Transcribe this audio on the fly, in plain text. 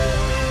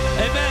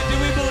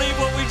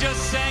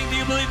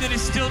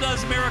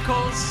does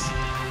miracles,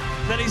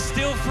 that he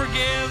still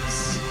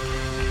forgives,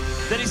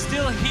 that he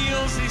still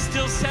heals, and he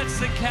still sets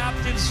the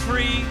captives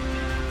free.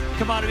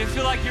 Come on, if you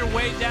feel like you're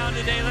weighed down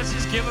today, let's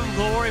just give him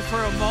glory for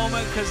a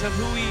moment because of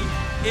who he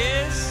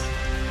is,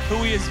 who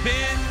he has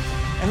been,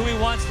 and who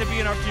he wants to be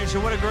in our future.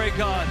 What a great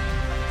God.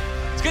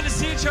 It's good to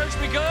see you, church.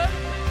 We good?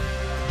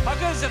 How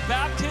good is it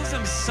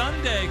Baptism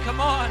Sunday? Come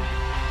on.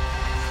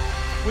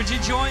 Would you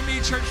join me,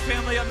 church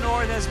family up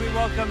north, as we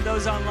welcome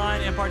those online,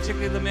 and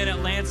particularly the men at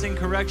Lansing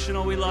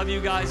Correctional. We love you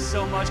guys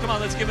so much. Come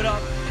on, let's give it up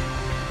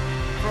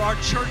for our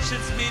church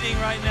that's meeting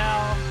right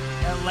now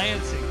at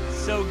Lansing.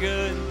 So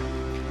good.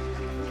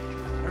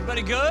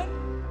 Everybody good?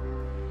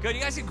 Good.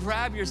 You guys can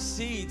grab your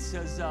seats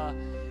as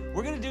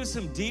we're going to do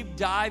some deep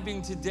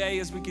diving today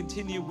as we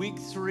continue week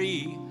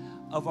 3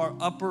 of our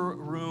Upper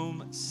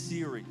Room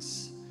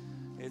series.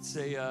 It's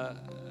a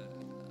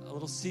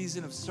little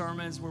season of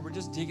sermons where we're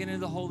just digging into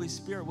the Holy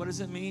Spirit. What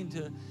does it mean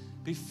to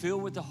be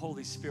filled with the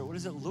Holy Spirit? What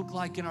does it look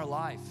like in our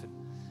life? And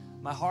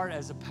my heart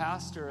as a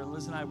pastor, and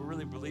Liz and I were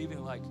really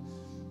believing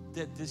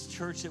that this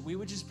church, that we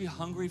would just be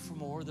hungry for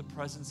more of the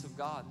presence of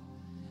God.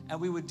 And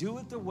we would do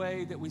it the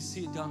way that we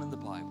see it done in the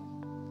Bible.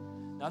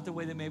 Not the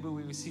way that maybe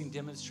we've seen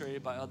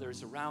demonstrated by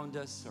others around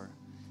us, or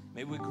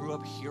maybe we grew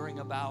up hearing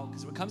about.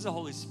 Because when it comes to the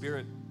Holy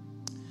Spirit,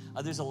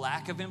 there's a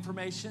lack of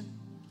information.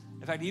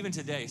 In fact, even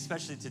today,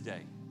 especially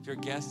today, if you're a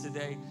guest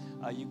today,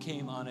 you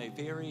came on a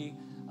very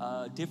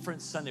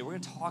different Sunday. We're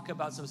going to talk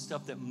about some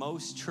stuff that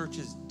most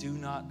churches do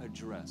not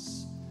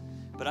address.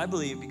 But I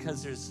believe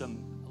because there's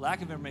some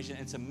lack of information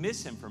and some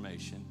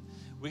misinformation,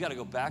 we got to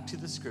go back to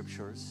the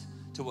scriptures,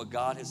 to what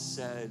God has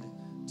said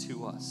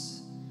to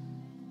us.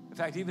 In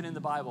fact, even in the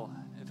Bible,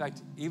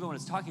 even when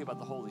it's talking about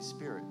the Holy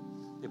Spirit,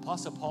 the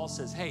Apostle Paul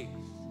says, hey,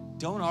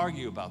 don't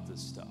argue about this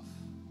stuff.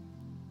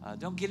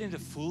 Don't get into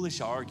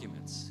foolish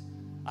arguments.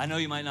 I know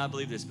you might not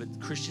believe this, but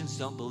Christians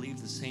don't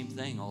believe the same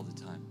thing all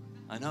the time.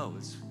 I know,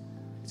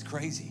 it's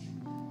crazy.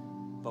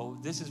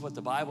 But this is what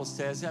the Bible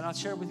says, and I'll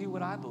share with you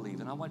what I believe.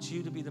 And I want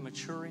you to be the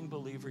maturing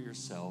believer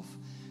yourself,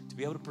 to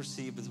be able to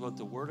perceive both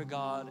the Word of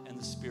God and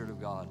the Spirit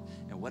of God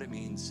and what it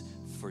means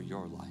for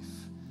your life.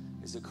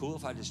 Is it cool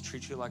if I just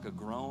treat you like a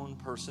grown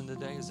person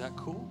today? Is that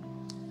cool?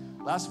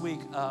 Last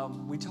week,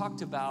 we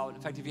talked about,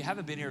 in fact, if you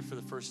haven't been here for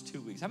the first 2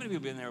 weeks, how many of you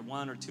have been there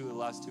 1 or 2 of the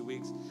last 2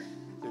 weeks?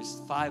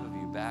 There's 5 of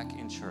you back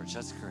in church.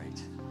 That's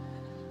great.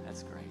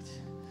 That's great.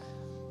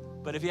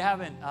 But if you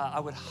haven't, I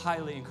would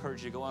highly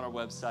encourage you to go on our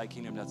website,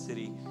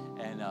 kingdom.city,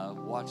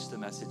 and watch the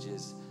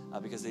messages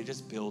because they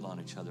just build on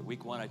each other.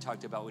 Week 1, I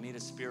talked about we need a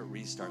spirit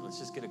restart. Let's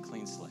just get a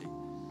clean slate.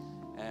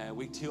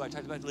 Week 2, I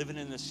talked about living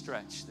in the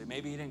stretch. That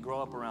maybe you didn't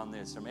grow up around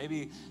this, or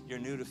maybe you're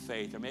new to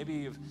faith, or maybe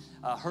you've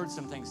heard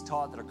some things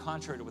taught that are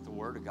contrary to what the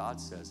Word of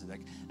God says.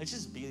 Like, let's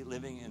just be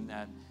living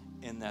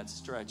in that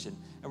stretch. And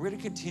we're going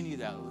to continue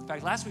that. In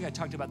fact, last week I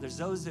talked about there's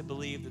those that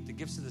believe that the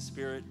gifts of the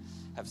Spirit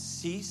have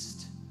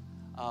ceased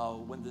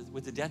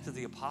with the death of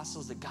the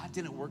apostles, that God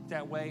didn't work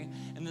that way.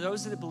 And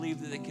those that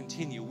believe that they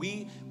continue.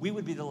 We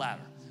would be the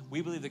latter.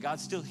 We believe that God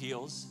still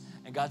heals,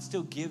 and God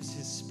still gives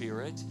his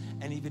Spirit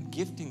and even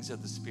giftings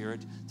of the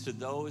Spirit to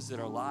those that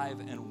are alive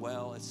and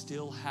well. It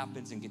still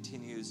happens and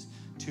continues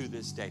to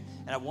this day.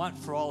 And I want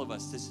for all of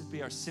us, this would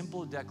be our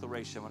simple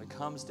declaration when it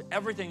comes to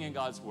everything in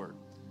God's Word,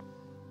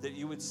 that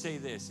you would say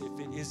this: if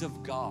it is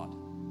of God,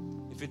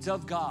 if it's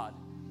of God,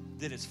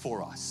 then it's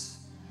for us.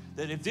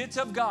 That if it's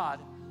of God,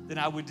 then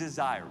I would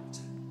desire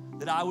it,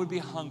 that I would be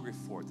hungry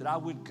for it, that I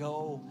would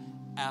go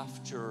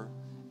after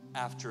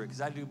it,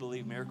 because I do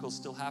believe miracles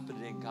still happen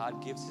today, and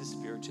God gives his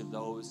Spirit to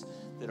those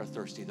that are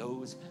thirsty.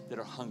 Those that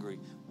are hungry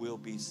will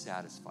be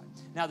satisfied.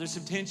 Now, there's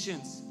some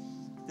tensions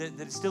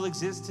that still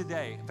exist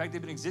today. In fact,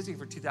 they've been existing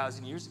for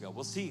 2,000 years ago.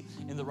 We'll see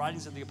in the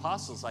writings of the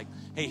apostles, like,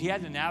 hey, he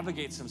had to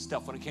navigate some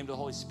stuff when it came to the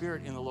Holy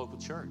Spirit in the local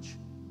church.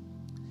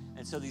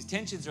 And so these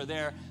tensions are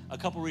there, a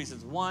couple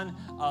reasons. One,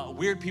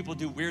 weird people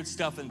do weird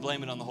stuff and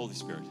blame it on the Holy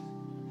Spirit.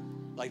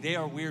 Like, they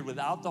are weird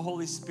without the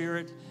Holy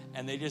Spirit,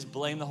 and they just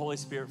blame the Holy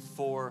Spirit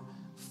for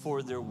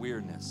their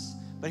weirdness.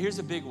 But here's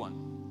a big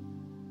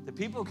one. The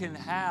people can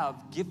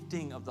have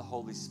gifting of the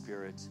Holy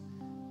Spirit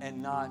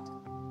and not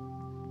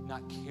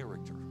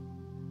character,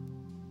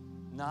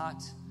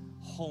 not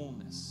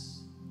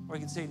wholeness, or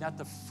you can say not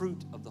the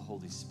fruit of the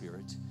Holy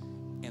Spirit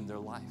in their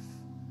life.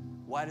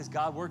 Why does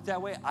God work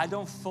that way? I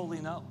don't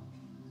fully know.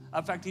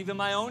 In fact, even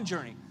my own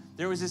journey,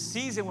 there was a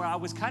season where I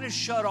was kind of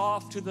shut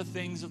off to the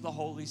things of the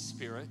Holy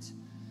Spirit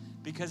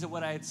because of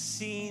what I had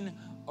seen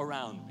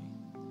around me.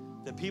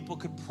 That people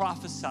could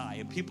prophesy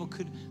and people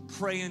could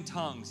pray in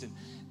tongues and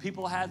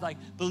people had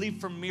belief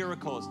for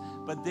miracles,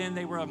 but then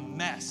they were a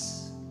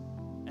mess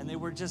and they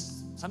were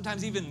just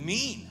sometimes even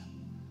mean.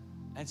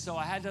 And so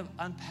I had to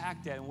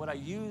unpack that, and what I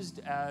used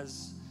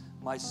as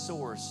my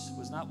source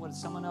was not what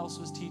someone else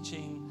was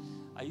teaching.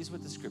 I used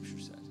what the scripture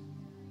said.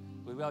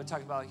 We always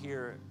talk about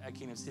here at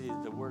Kingdom City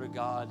that the Word of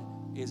God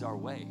is our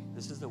way.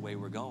 This is the way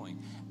we're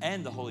going.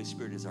 And the Holy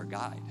Spirit is our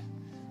guide.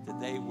 That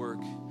they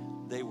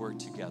work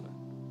together.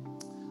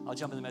 I'll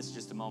jump in the message in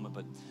just a moment,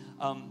 but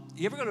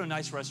you ever go to a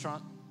nice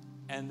restaurant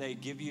and they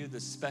give you the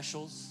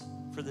specials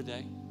for the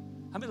day?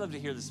 How many love to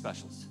hear the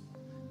specials?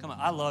 Come on,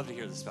 I love to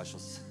hear the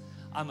specials.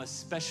 I'm a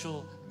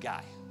special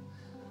guy.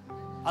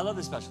 I love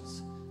the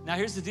specials. Now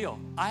here's the deal.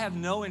 I have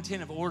no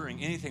intent of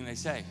ordering anything they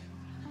say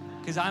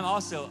because I'm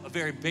also a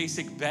very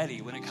basic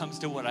Betty when it comes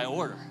to what I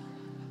order.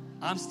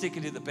 I'm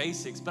sticking to the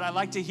basics, but I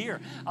like to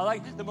hear. I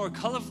like the more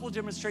colorful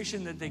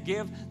demonstration that they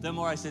give, the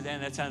more I say,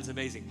 man, that sounds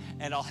amazing.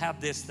 And I'll have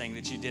this thing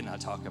that you did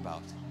not talk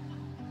about.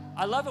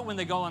 I love it when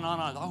they go on,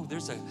 oh,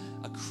 there's a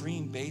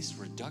cream-based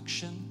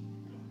reduction.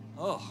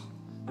 Oh,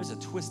 there's a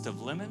twist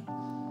of lemon.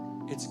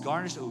 It's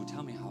garnished. Oh,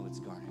 tell me how it's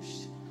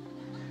garnished.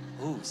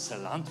 Oh,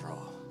 cilantro.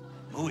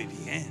 Muy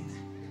bien.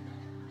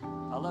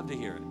 I love to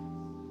hear it.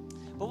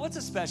 But what's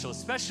a special? A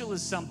special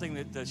is something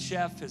that the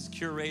chef has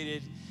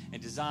curated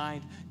and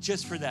designed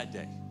just for that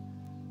day.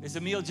 It's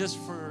a meal just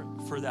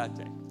for that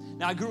day.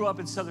 Now, I grew up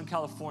in Southern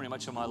California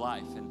much of my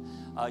life,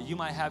 and you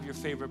might have your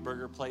favorite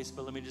burger place,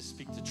 but let me just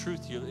speak the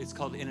truth to you. It's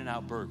called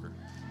In-N-Out Burger.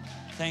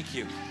 Thank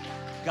you.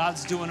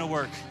 God's doing a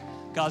work.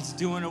 God's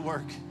doing a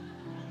work.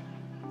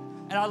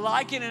 And I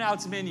like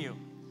In-N-Out's menu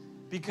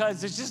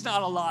because there's just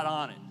not a lot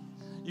on it.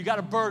 You got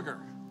a burger.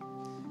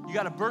 You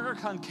got a burger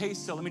con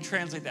queso. Let me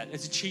translate that.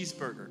 It's a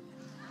cheeseburger.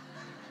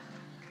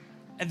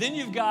 And then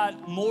you've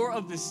got more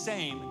of the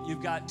same.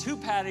 You've got 2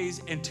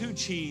 patties and 2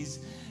 cheese.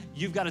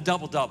 You've got a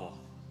double-double.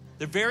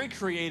 They're very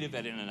creative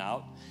at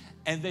In-N-Out,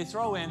 and they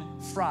throw in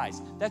fries.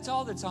 That's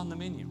all that's on the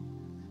menu.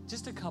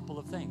 Just a couple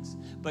of things.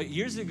 But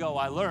years ago,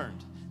 I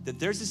learned that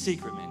there's a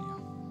secret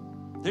menu.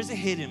 There's a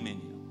hidden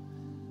menu.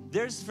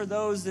 There's, for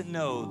those that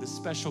know, the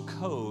special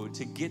code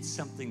to get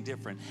something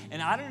different.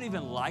 And I don't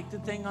even like the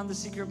thing on the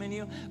secret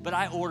menu, but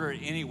I order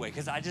it anyway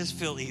because I just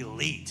feel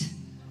elite.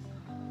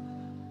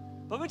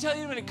 But let me tell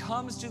you, when it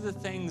comes to the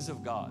things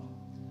of God,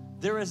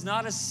 there is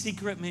not a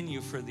secret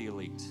menu for the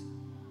elite.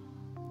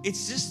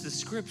 It's just the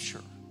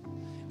scripture.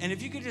 And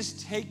if you could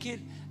just take it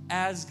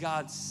as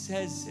God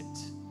says it,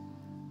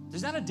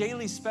 there's not a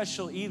daily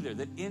special either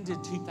that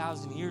ended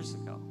 2,000 years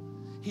ago.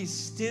 He's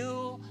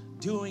still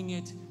doing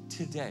it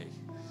today.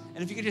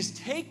 And if you could just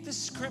take the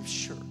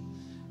scripture,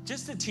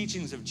 just the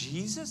teachings of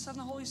Jesus and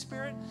the Holy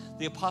Spirit,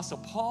 the Apostle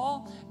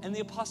Paul and the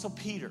Apostle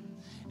Peter,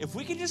 if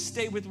we could just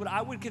stay with what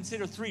I would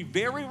consider 3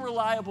 very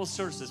reliable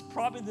sources,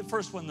 probably the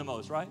first one the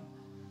most, right?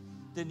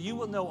 Then you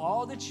will know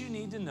all that you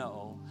need to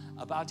know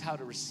about how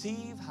to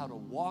receive, how to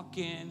walk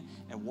in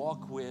and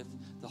walk with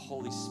the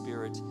Holy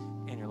Spirit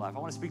in your life. I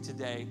want to speak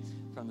today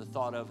from the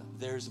thought of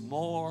there's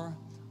more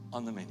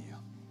on the menu.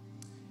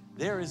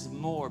 There is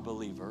more,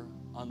 believer,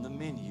 on the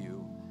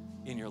menu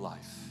in your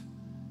life.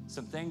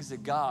 Some things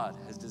that God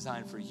has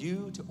designed for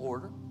you to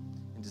order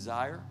and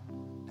desire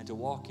and to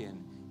walk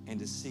in and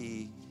to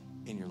see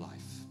in your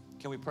life.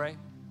 Can we pray?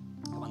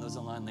 Come on, those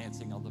online,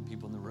 Lansing, all the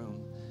people in the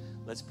room.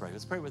 Let's pray.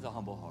 Let's pray with a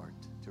humble heart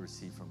to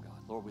receive from God.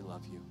 Lord, we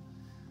love you.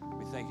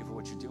 We thank you for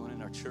what you're doing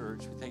in our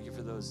church. We thank you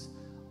for those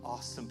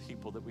awesome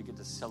people that we get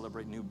to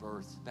celebrate new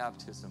birth,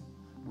 baptism,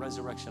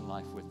 resurrection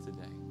life with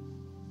today.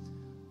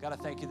 God, I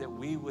thank you that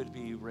we would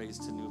be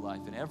raised to new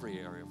life in every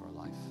area of our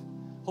life.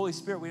 Holy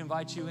Spirit, we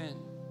invite you in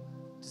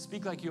to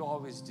speak like you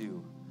always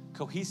do,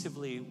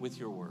 cohesively with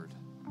your word.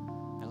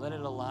 And let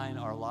it align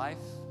our life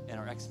and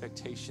our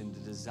expectation to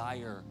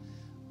desire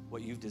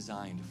what you've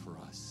designed for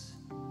us.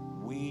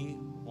 We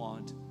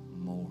want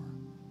more.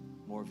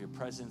 More of your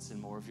presence and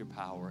more of your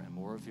power and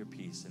more of your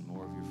peace and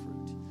more of your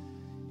fruit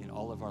in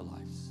all of our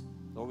lives.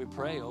 Lord, we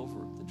pray over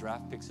the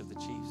draft picks of the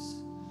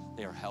Chiefs.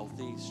 They are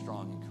healthy,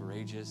 strong, and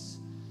courageous,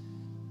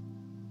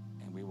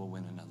 and we will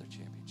win another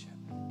championship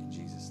in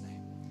Jesus'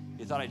 name.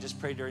 You thought I just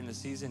prayed during the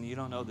season? You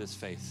don't know this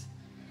faith.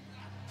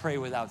 Pray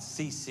without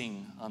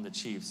ceasing on the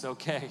Chiefs,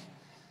 okay?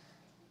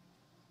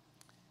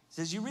 It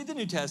says, you read the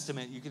New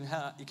Testament, you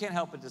can't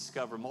help but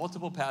discover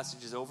multiple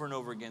passages over and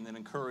over again that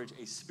encourage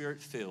a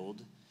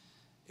spirit-filled,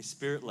 a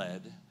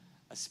spirit-led,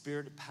 a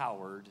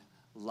spirit-powered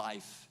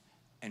life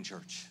and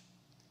church.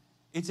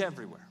 It's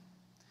everywhere.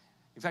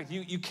 In fact,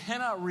 you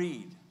cannot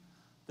read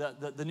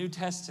the New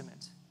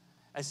Testament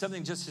as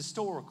something just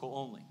historical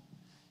only.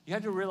 You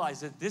have to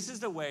realize that this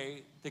is the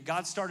way that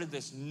God started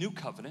this new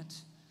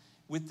covenant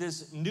with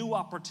this new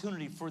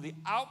opportunity for the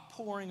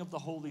outpouring of the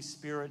Holy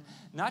Spirit,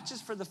 not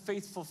just for the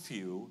faithful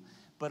few,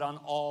 but on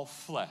all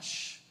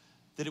flesh,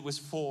 that it was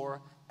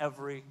for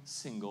every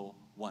single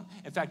one.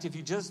 In fact, if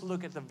you just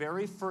look at the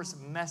very first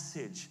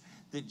message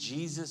that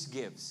Jesus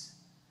gives,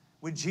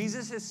 when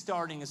Jesus is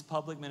starting his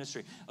public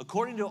ministry,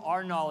 according to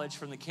our knowledge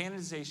from the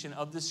canonization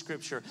of the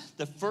scripture,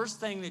 the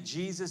first thing that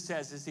Jesus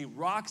says is he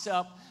rocks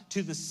up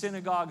to the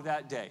synagogue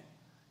that day,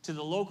 to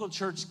the local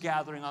church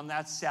gathering on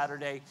that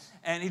Saturday,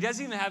 and he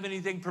doesn't even have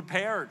anything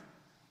prepared.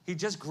 He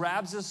just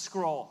grabs a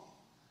scroll.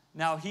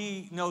 Now,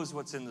 he knows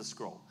what's in the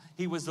scroll.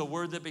 He was the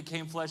Word that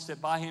became flesh,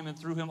 that by him and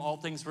through him all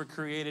things were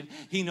created.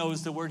 He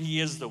knows the Word. He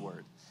is the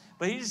Word.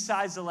 But he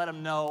decides to let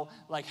him know,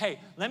 like, hey,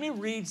 let me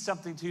read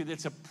something to you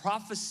that's a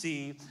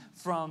prophecy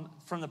from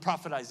the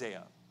prophet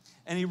Isaiah.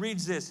 And he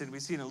reads this, and we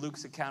see it in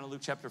Luke's account, in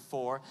Luke chapter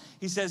 4.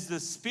 He says, the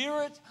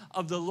Spirit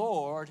of the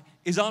Lord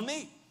is on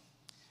me,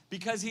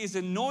 because he has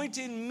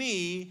anointed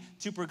me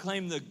to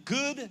proclaim the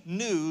good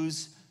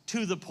news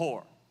to the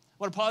poor.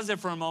 I want to pause there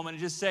for a moment and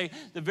just say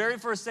the very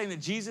first thing that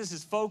Jesus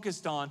is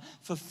focused on,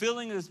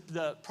 fulfilling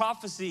the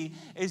prophecy,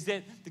 is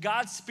that the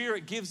God's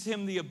Spirit gives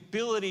him the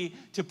ability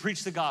to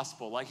preach the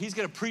gospel. Like he's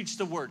going to preach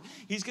the word.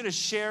 He's going to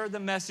share the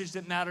message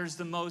that matters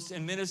the most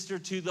and minister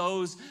to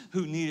those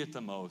who need it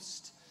the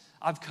most.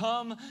 I've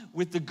come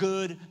with the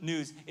good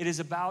news. It is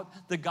about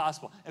the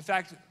gospel. In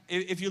fact,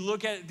 if you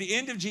look at the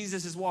end of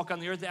Jesus' walk on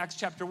the earth, Acts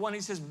chapter 1,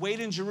 he says, wait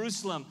in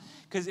Jerusalem,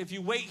 because if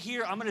you wait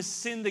here, I'm going to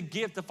send the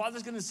gift. The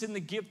Father's going to send the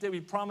gift that we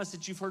promised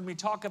that you've heard me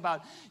talk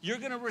about. You're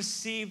going to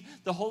receive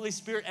the Holy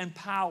Spirit and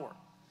power.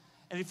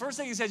 And the first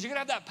thing he says, you're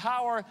going to have that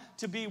power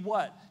to be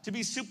what? To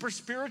be super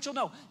spiritual?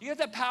 No, you have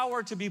that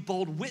power to be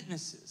bold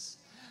witnesses.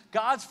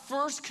 God's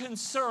first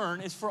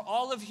concern is for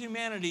all of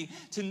humanity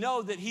to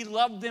know that he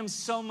loved them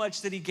so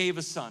much that he gave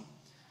a son.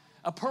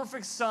 A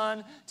perfect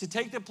son to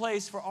take the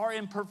place for our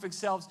imperfect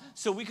selves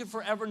so we could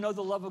forever know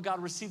the love of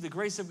God, receive the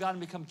grace of God, and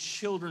become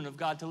children of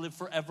God to live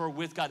forever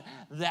with God.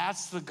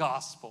 That's the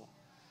gospel.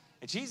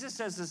 And Jesus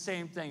says the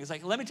same thing. He's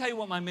like, let me tell you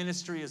what my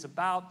ministry is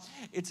about.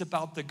 It's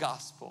about the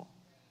gospel.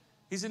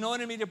 He's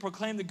anointed me to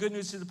proclaim the good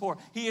news to the poor.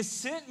 He has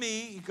sent me,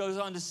 he goes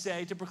on to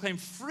say, to proclaim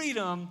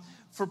freedom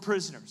for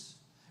prisoners,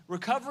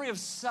 recovery of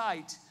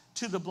sight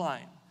to the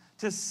blind,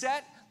 to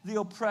set the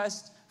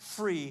oppressed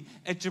free,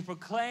 and to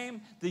proclaim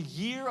the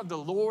year of the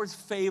Lord's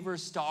favor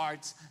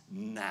starts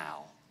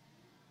now.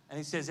 And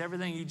he says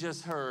everything you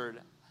just heard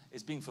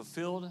is being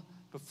fulfilled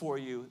before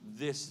you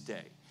this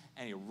day.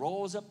 And he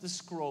rolls up the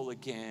scroll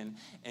again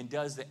and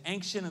does the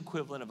ancient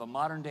equivalent of a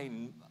modern day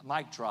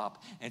mic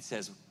drop and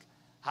says,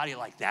 how do you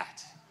like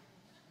that?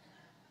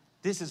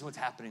 This is what's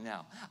happening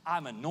now.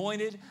 I'm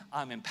anointed,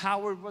 I'm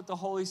empowered with the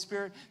Holy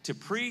Spirit to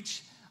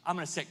preach. I'm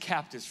going to set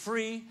captives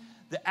free.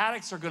 The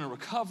addicts are going to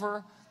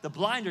recover. The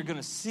blind are going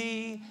to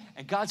see.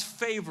 And God's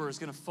favor is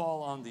going to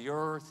fall on the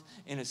earth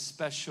in a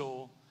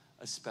special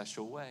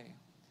way.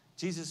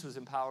 Jesus was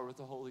empowered with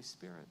the Holy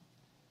Spirit.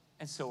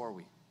 And so are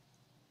we.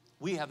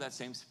 We have that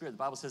same Spirit. The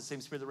Bible says the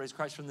same Spirit that raised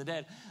Christ from the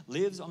dead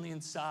lives on the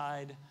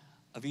inside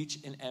of each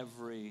and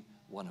every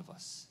one of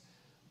us.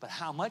 But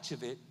how much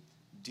of it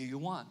do you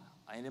want?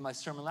 I ended my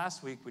sermon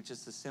last week with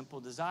just a simple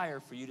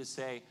desire for you to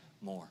say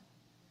more.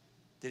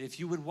 That if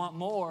you would want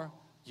more,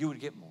 you would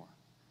get more.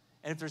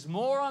 And if there's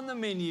more on the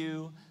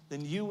menu,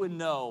 then you would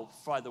know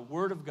by the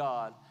word of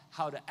God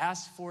how to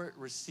ask for it,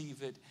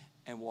 receive it,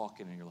 and walk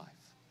it in your life.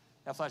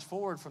 Now flash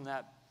forward from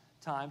that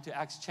time to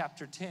Acts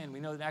chapter 10. We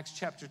know that Acts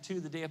chapter 2,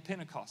 the day of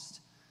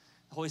Pentecost,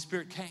 the Holy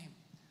Spirit came.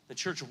 The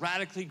church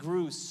radically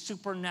grew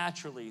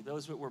supernaturally.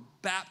 Those that were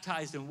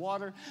baptized in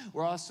water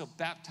were also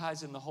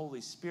baptized in the Holy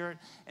Spirit.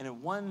 And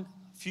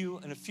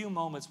in a few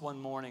moments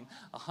one morning,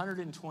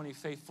 120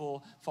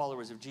 faithful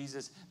followers of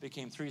Jesus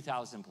became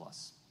 3,000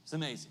 plus. It's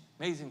amazing,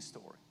 amazing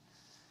story.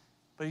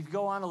 But if you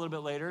go on a little bit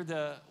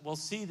later, we'll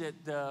see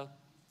that the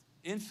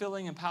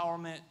infilling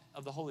empowerment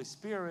of the Holy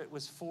Spirit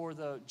was for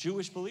the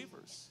Jewish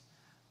believers.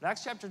 But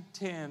Acts chapter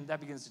 10, that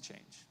begins to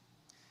change.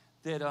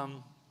 That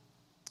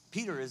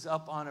Peter is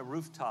up on a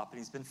rooftop and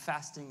he's been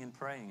fasting and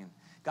praying. And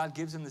God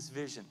gives him this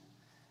vision.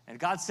 And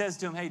God says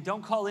to him, hey,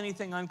 don't call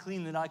anything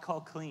unclean that I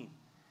call clean.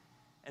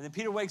 And then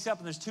Peter wakes up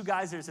and there's two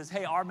guys there and says,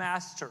 hey, our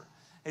master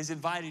has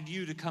invited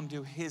you to come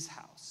to his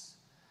house.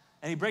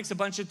 And he breaks a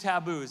bunch of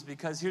taboos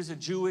because here's a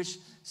Jewish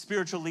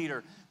spiritual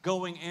leader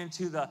going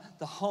into the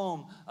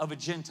home of a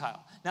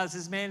Gentile. Now,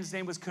 this man's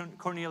name was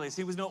Cornelius.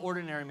 He was no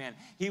ordinary man.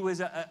 He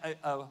was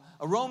a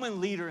Roman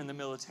leader in the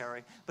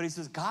military, but he's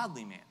this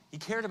godly man. He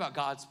cared about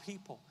God's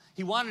people.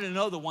 He wanted to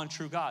know the one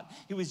true God.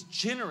 He was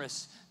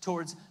generous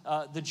towards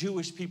the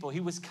Jewish people. He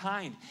was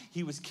kind.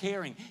 He was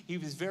caring. He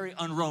was very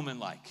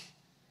un-Roman-like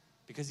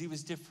because he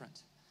was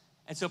different.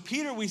 And so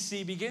Peter, we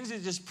see, begins to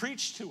just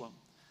preach to him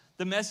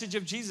the message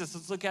of Jesus.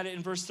 Let's look at it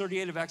in verse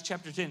 38 of Acts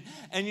chapter 10.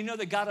 And you know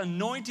that God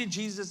anointed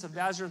Jesus of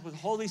Nazareth with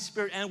Holy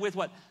Spirit and with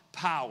what?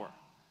 Power.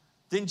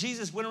 Then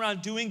Jesus went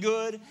around doing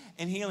good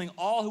and healing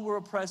all who were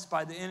oppressed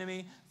by the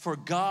enemy, for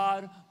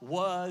God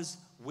was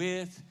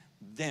with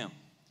them.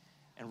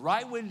 And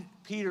right when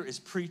Peter is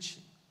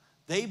preaching,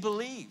 they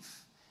believe.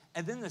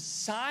 And then the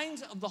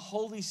signs of the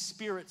Holy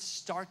Spirit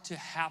start to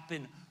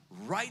happen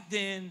right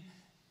then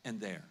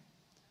and there.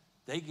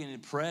 They can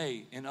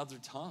pray in other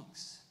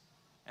tongues.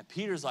 And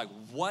Peter's like,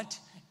 what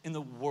in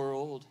the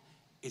world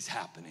is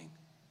happening?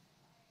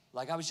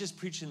 Like I was just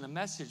preaching the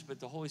message, but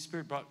the Holy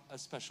Spirit brought a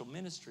special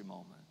ministry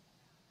moment.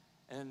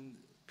 And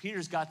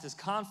Peter's got this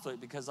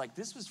conflict because like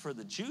this was for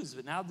the Jews,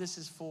 but now this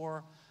is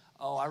for,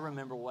 I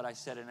remember what I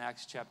said in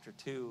Acts chapter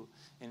 2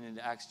 and in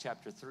Acts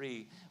chapter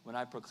 3 when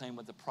I proclaimed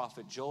what the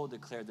prophet Joel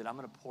declared, that I'm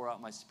going to pour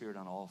out my Spirit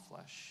on all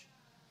flesh.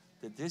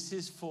 That this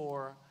is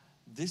for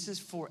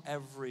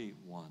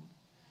everyone.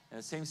 And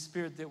the same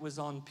Spirit that was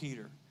on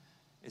Peter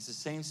is the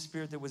same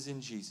Spirit that was in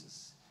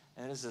Jesus.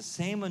 And it is the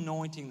same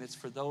anointing that's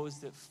for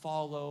those that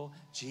follow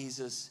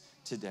Jesus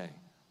today.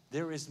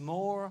 There is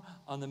more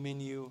on the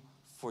menu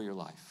for your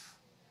life.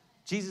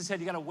 Jesus said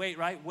you got to wait,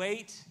 right?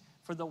 Wait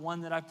for the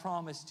one that I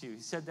promised you.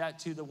 He said that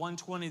to the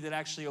 120 that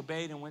actually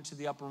obeyed and went to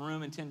the upper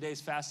room and 10 days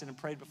fasted and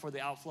prayed before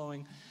the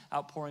outpouring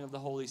of the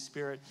Holy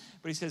Spirit.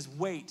 But he says,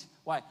 wait.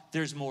 Why?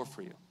 There's more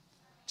for you.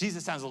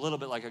 Jesus sounds a little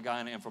bit like a guy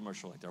in an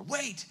infomercial right there.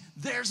 Wait,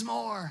 there's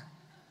more.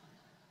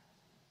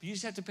 But you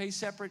just have to pay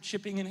separate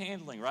shipping and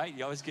handling, right?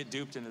 You always get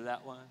duped into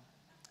that one.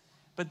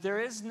 But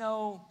there's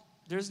no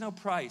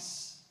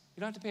price.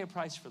 You don't have to pay a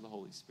price for the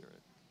Holy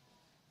Spirit.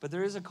 But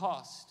there is a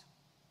cost.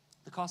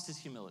 The cost is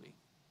humility.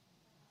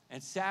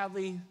 And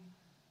sadly,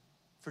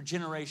 for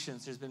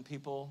generations, there's been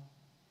people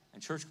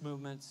and church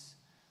movements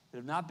that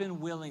have not been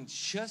willing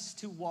just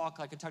to walk,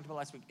 like I talked about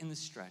last week, in the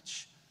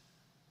stretch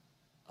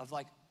of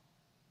like,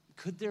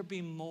 could there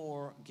be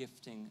more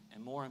gifting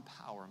and more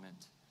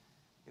empowerment?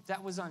 If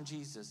that was on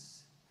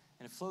Jesus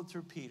and it flowed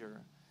through Peter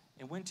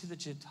and went to the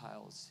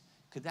Gentiles,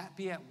 could that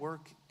be at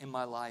work in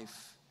my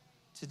life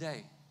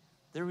today?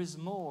 There is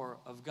more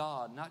of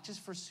God, not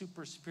just for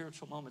super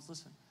spiritual moments.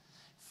 Listen,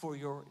 for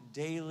your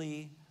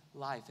daily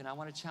life. And I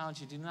want to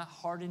challenge you, do not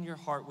harden your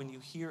heart when you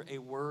hear a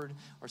word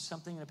or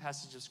something in a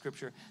passage of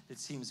Scripture that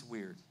seems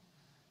weird.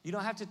 You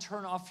don't have to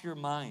turn off your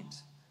mind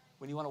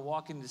when you want to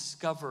walk and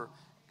discover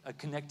a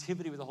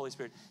connectivity with the Holy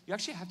Spirit. You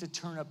actually have to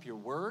turn up your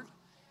word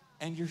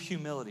and your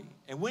humility.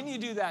 And when you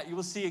do that, you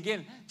will see,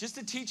 again, just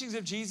the teachings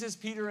of Jesus,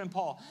 Peter, and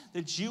Paul,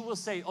 that you will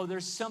say, oh,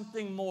 there's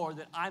something more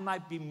that I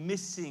might be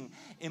missing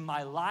in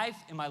my life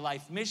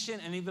mission,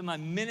 and even my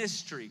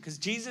ministry. Because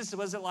Jesus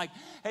wasn't like,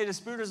 hey, the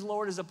Spirit of the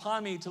Lord is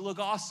upon me to look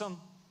awesome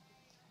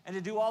and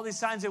to do all these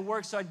signs and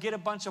works so I'd get a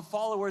bunch of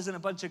followers and a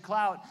bunch of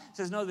clout. He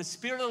says, no, the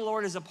Spirit of the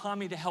Lord is upon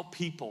me to help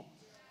people.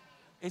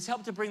 It's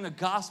helped to bring the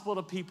gospel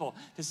to people,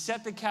 to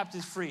set the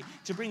captives free,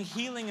 to bring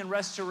healing and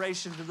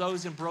restoration to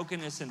those in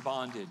brokenness and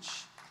bondage.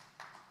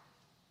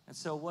 And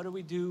so what do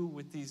we do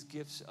with these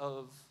gifts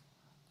of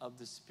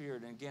the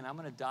Spirit? And again, I'm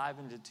going to dive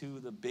into two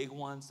of the big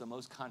ones, the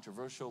most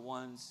controversial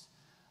ones.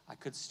 I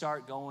could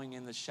start going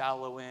in the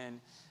shallow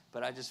end,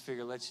 but I just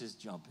figure let's just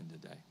jump in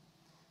today.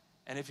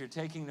 And if you're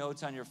taking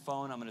notes on your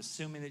phone, I'm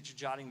assuming that you're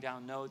jotting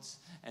down notes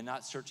and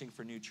not searching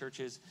for new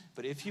churches.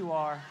 But if you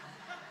are...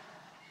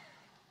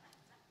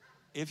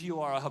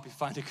 I'll help you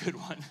find a good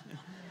one.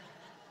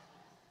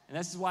 And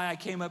this is why I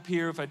came up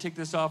here. If I take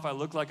this off, I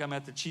look like I'm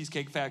at the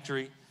Cheesecake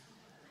Factory,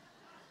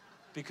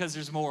 because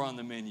there's more on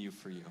the menu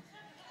for you.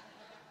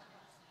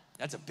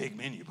 That's a big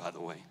menu, by the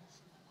way.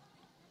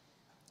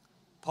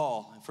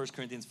 Paul, in 1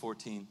 Corinthians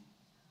 14.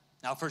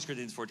 Now, 1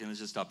 Corinthians 14, let's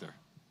just stop there.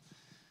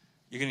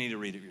 You're going to need to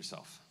read it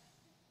yourself.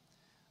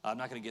 I'm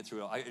not going to get through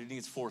it all. It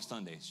needs 4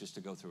 Sundays just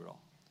to go through it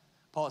all.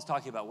 Paul is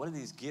talking about what do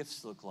these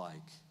gifts look like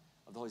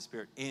of the Holy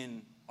Spirit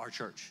in our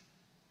church,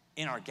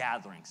 in our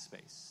gathering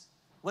space.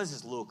 What does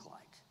this look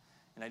like?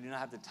 And I do not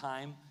have the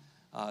time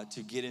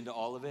to get into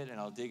all of it, and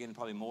I'll dig in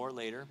probably more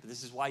later. But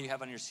this is why you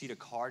have on your seat a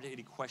card.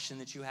 Any question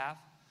that you have,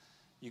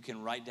 you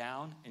can write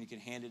down and you can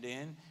hand it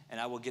in,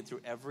 and I will get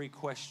through every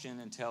question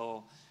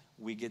until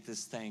we get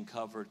this thing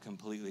covered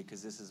completely,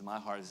 because this is my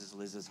heart, this is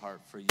Liz's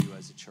heart for you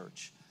as a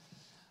church.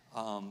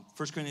 1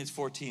 Corinthians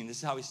 14, this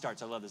is how he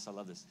starts. I love this.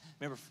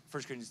 Remember,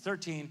 1 Corinthians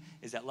 13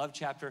 is that love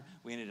chapter.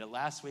 We ended it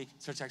last week.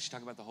 It starts actually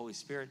talking about the Holy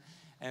Spirit.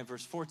 And in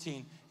verse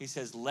 14, he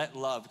says, let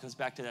love, it comes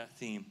back to that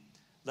theme.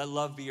 Let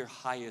love be your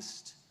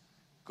highest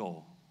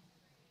goal.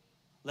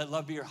 Let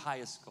love be your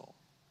highest goal.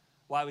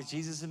 Why was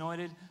Jesus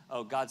anointed?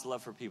 Oh, God's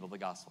love for people, the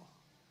gospel.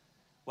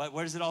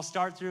 Where does it all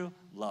start through?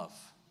 Love.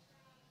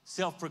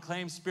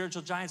 Self-proclaimed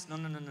spiritual giants?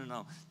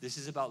 No. This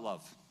is about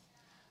love.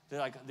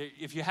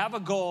 If you have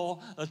a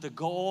goal, let the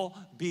goal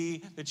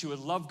be that you would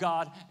love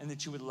God and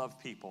that you would love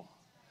people.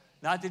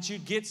 Not that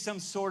you'd get some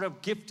sort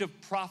of gift of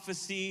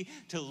prophecy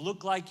to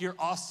look like you're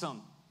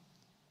awesome.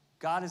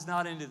 God is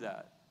not into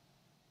that.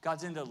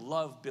 God's into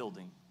love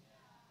building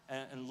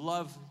and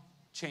love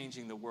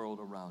changing the world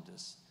around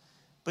us.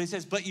 But he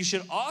says, but you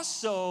should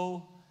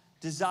also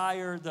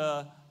desire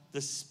the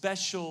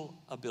special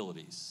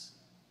abilities,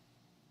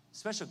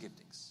 special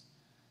giftings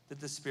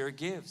that the Spirit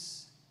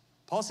gives.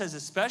 Paul says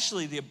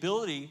especially the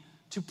ability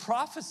to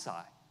prophesy,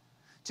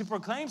 to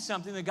proclaim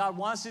something that God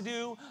wants to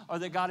do or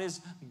that God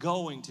is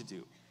going to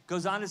do.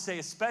 Goes on to say,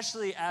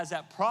 especially as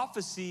that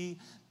prophecy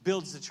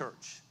builds the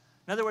church.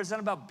 In other words, it's not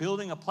about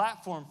building a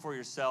platform for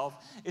yourself.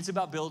 It's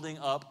about building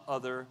up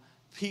other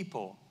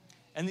people.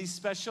 And these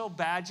special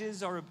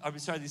badges,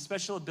 these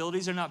special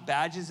abilities are not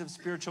badges of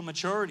spiritual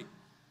maturity.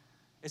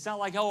 It's not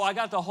like, oh, I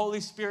got the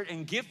Holy Spirit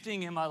and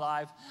gifting in my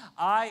life.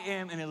 I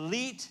am an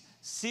elite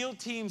SEAL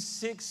Team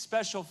 6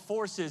 Special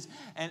Forces,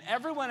 and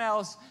everyone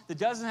else that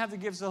doesn't have the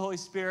gifts of the Holy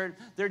Spirit,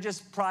 they're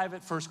just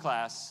private first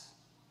class.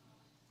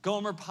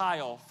 Gomer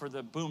Pyle for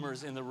the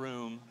boomers in the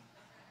room.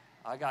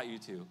 I got you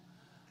too.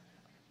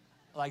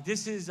 Like,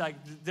 this is like,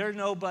 they're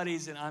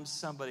nobodies and I'm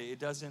somebody. It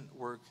doesn't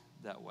work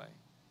that way.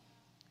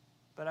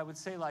 But I would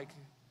say, like,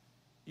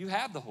 you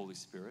have the Holy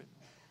Spirit.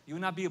 You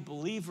would not be a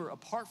believer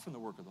apart from the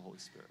work of the Holy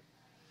Spirit.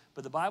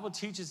 But the Bible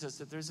teaches us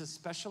that there's a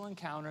special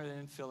encounter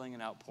and infilling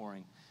and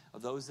outpouring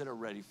of those that are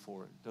ready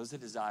for it, those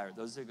that desire it,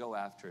 those that go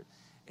after it.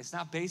 It's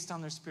not based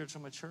on their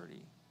spiritual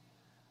maturity.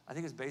 I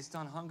think it's based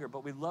on hunger,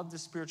 but we love the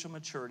spiritual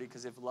maturity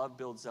because if love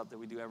builds up, that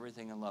we do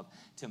everything in love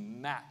to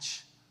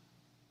match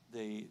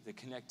the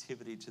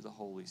connectivity to the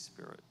Holy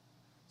Spirit.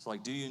 So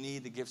like, do you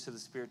need the gifts of the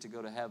Spirit to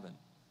go to heaven?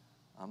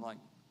 I'm like,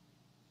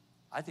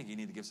 I think you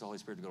need the gifts of the Holy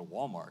Spirit to go to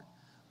Walmart,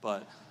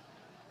 but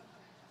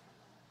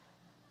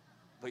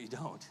you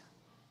don't.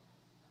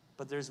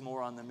 But there's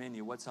more on the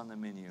menu. What's on the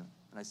menu?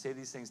 And I say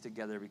these things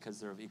together because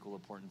they're of equal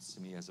importance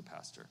to me as a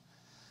pastor.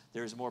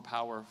 There's more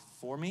power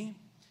for me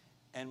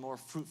and more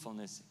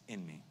fruitfulness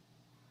in me.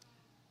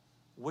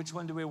 Which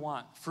one do we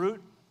want?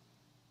 Fruit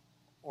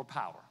or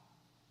power?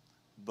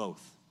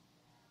 Both.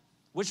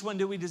 Which one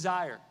do we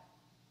desire?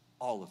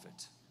 All of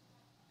it.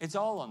 It's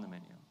all on the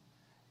menu.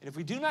 And if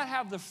we do not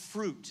have the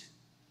fruit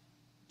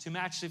to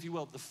match, if you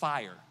will, the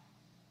fire,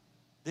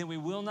 then we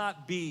will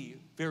not be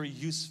very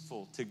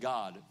useful to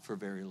God for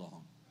very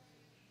long.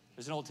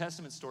 There's an Old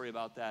Testament story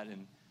about that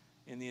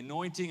in the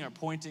anointing or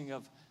appointing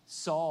of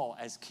Saul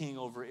as king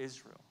over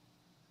Israel.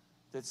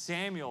 That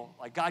Samuel,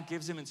 like God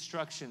gives him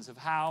instructions of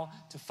how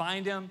to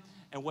find him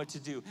and what to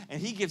do.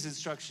 And he gives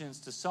instructions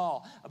to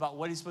Saul about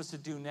what he's supposed to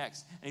do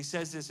next. And he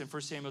says this in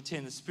 1 Samuel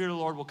 10, the Spirit of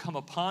the Lord will come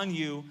upon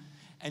you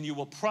and you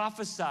will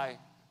prophesy,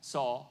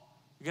 Saul.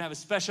 You're going to have a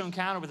special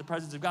encounter with the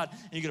presence of God,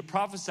 and you're going to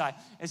prophesy. And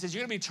it says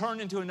you're going to be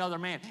turned into another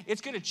man.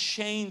 It's going to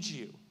change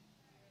you.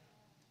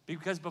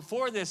 Because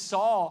before this,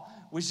 Saul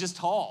was just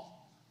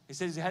tall. He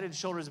says he's head and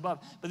shoulders above.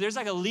 But there's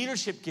like a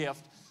leadership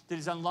gift that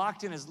is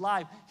unlocked in his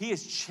life. He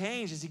has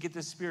changed as he gets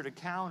this spirit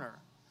encounter.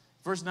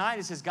 Verse 9,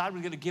 it says God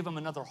was going to give him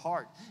another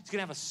heart. He's going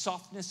to have a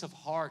softness of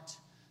heart.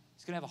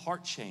 He's going to have a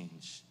heart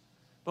change.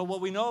 But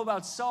what we know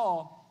about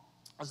Saul,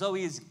 although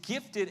he is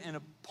gifted and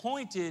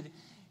appointed,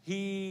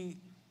 he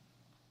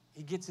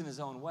gets in his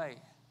own way.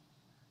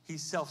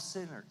 He's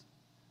self-centered.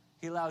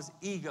 He allows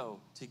ego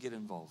to get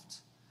involved.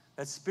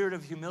 That spirit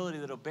of humility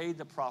that obeyed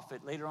the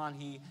prophet, later on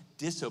he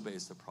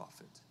disobeys the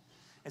prophet.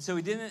 And so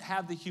he didn't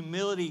have the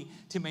humility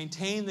to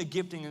maintain the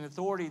gifting and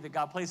authority that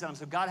God placed on him.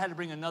 So God had to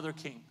bring another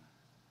king,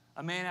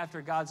 a man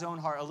after God's own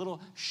heart, a little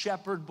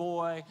shepherd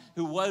boy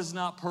who was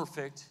not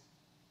perfect.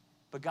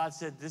 But God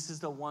said, this is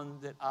the one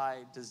that I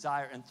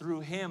desire. And through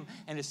him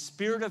and his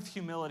spirit of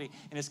humility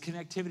and his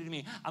connectivity to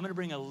me, I'm going to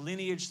bring a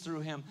lineage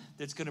through him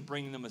that's going to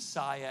bring the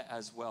Messiah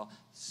as well.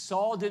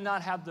 Saul did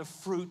not have the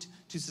fruit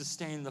to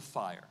sustain the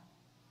fire.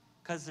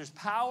 Because there's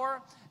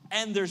power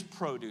and there's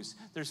produce.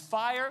 There's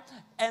fire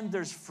and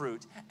there's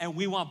fruit. And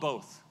we want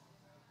both.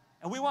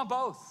 And we want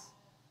both.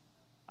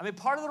 I mean,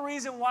 part of the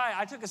reason why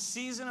I took a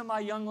season of my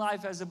young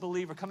life as a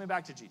believer coming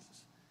back to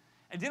Jesus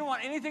and didn't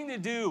want anything to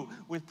do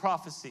with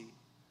prophecy.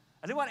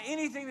 I didn't want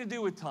anything to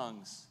do with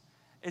tongues.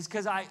 It's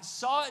because I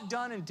saw it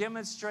done and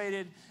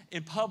demonstrated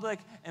in public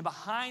and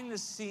behind the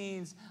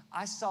scenes.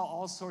 I saw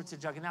all sorts of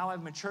junk. And now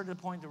I've matured to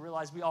the point to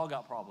realize we all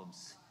got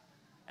problems.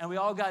 And we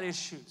all got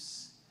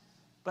issues.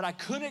 But I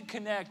couldn't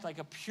connect like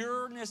a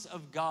pureness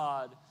of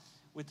God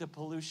with the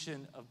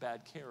pollution of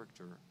bad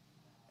character.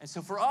 And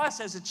so for us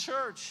as a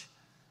church,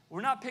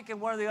 we're not picking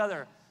one or the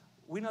other.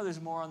 We know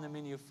there's more on the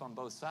menu from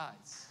both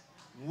sides.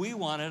 We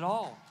want it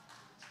all.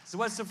 So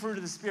what's the fruit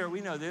of the Spirit?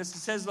 We know this. It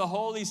says the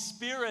Holy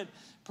Spirit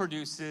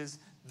produces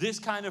this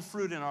kind of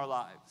fruit in our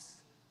lives.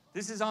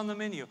 This is on the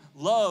menu.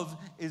 Love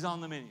is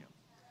on the menu.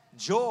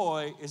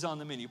 Joy is on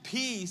the menu.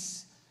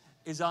 Peace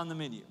is on the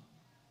menu.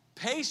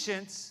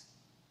 Patience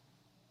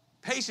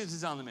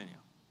is on the menu.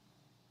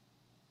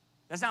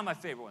 That's not my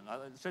favorite one,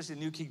 especially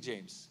the New King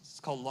James. It's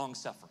called long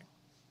suffering.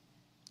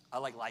 I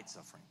like light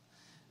suffering.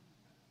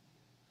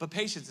 But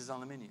patience is on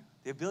the menu.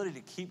 The ability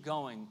to keep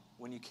going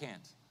when you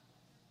can't.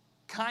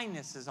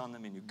 Kindness is on the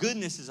menu.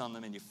 Goodness is on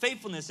the menu.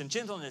 Faithfulness and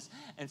gentleness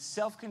and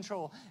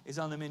self-control is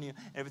on the menu.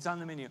 And if it's on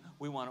the menu,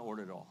 we want to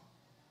order it all.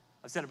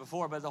 I've said it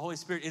before, but the Holy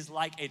Spirit is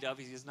like a dove.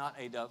 He is not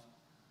a dove.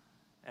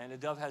 And a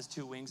dove has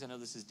two wings. I know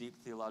this is deep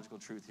theological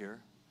truth here.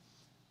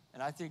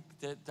 And I think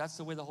that that's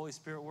the way the Holy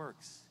Spirit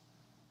works.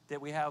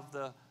 That we have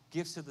the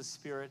gifts of the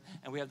Spirit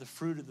and we have the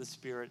fruit of the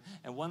Spirit.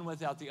 And one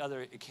without the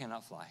other, it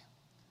cannot fly.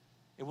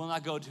 It will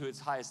not go to its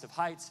highest of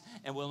heights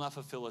and will not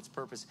fulfill its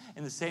purpose.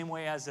 In the same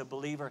way as a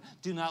believer,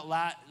 do not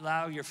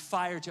allow your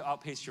fire to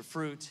outpace your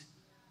fruit.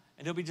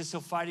 And don't be just so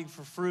fighting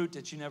for fruit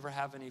that you never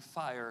have any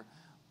fire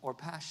or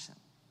passion.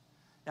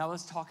 Now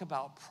let's talk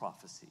about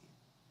prophecy.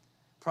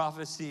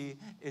 Prophecy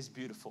is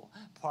beautiful.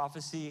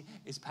 Prophecy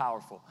is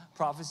powerful.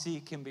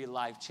 Prophecy can be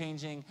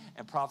life-changing,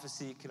 and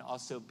prophecy can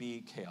also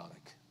be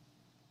chaotic.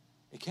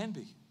 It can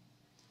be.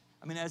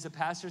 I mean, as a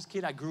pastor's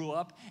kid, I grew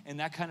up in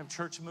that kind of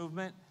church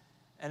movement.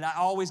 And I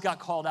always got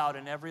called out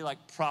in every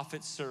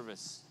prophet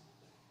service.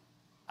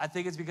 I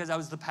think it's because I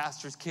was the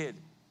pastor's kid.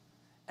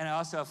 And I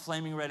also have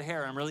flaming red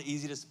hair. I'm really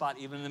easy to spot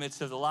even in the midst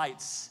of the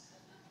lights.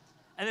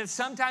 And then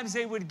sometimes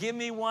they would give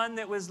me one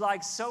that was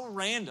so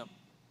random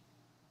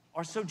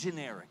or so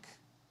generic.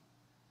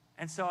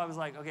 And so I was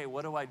like, okay,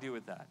 what do I do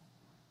with that?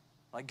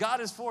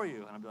 God is for you.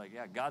 And I'd be like,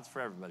 yeah, God's for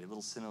everybody.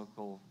 Little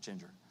cynical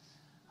ginger.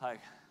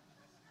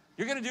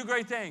 You're going to do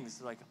great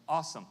things.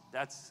 Awesome.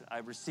 I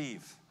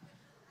receive.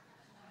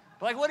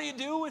 But what do you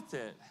do with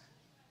it?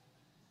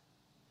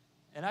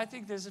 And I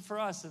think there's it for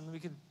us, and we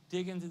could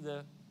dig into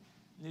the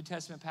New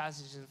Testament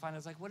passages and find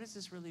out, like, what does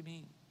this really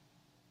mean?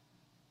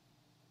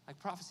 Like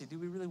prophecy, do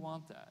we really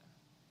want that?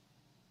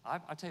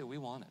 I tell you, we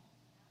want it.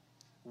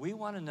 We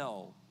want to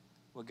know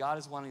what God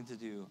is wanting to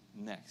do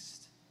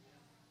next.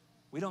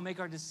 We don't make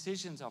our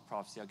decisions off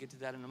prophecy. I'll get to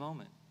that in a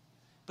moment.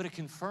 But it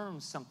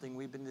confirms something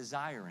we've been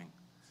desiring,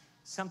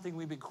 something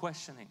we've been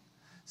questioning,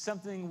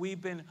 something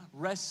we've been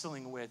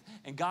wrestling with.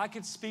 And God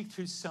could speak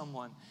through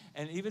someone,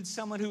 and even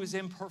someone who is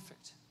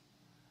imperfect,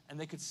 and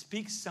they could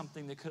speak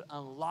something that could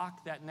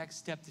unlock that next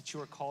step that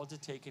you are called to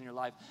take in your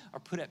life, or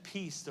put at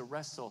peace the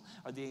wrestle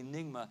or the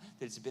enigma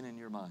that's been in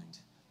your mind.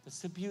 That's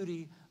the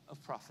beauty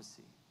of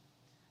prophecy.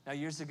 Now,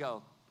 years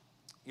ago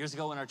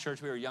in our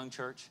church, we were a young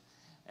church,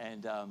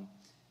 and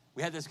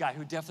we had this guy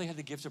who definitely had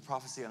the gift of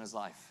prophecy on his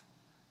life.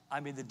 I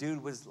mean, the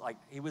dude was like,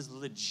 he was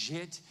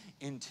legit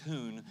in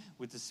tune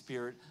with the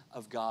Spirit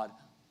of God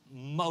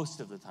most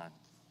of the time.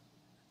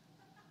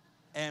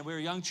 And we were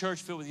a young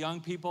church filled with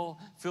young people,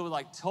 filled with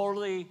like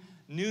totally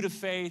new to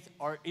faith,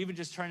 or even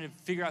just trying to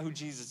figure out who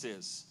Jesus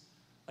is.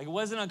 Like, it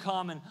wasn't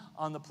uncommon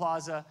on the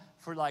plaza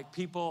for like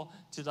people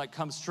to like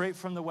come straight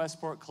from the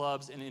Westport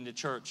clubs and into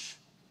church.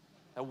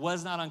 That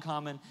was not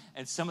uncommon,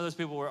 and some of those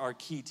people were our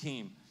key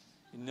team.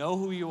 You know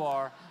who you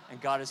are, and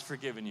God has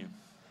forgiven you.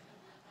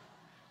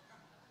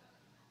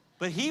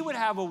 But he would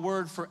have a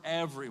word for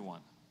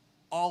everyone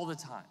all the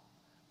time.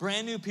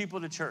 Brand new people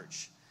to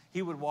church.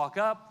 He would walk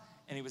up,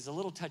 and he was a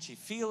little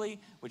touchy-feely,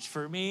 which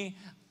for me,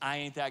 I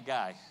ain't that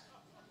guy.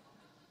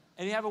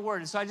 And he'd have a word,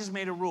 and so I just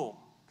made a rule.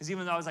 Because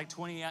even though I was like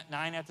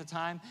 29 at the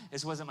time,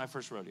 this wasn't my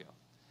first rodeo.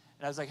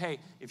 And I was like, hey,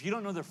 if you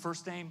don't know their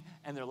first name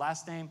and their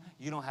last name,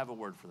 you don't have a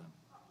word for them.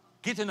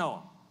 Get to know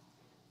them.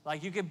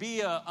 Like, you could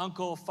be a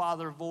uncle,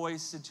 father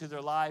voice into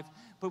their life,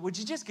 but would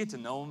you just get to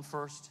know them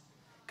first?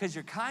 Because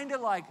you're kind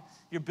of like,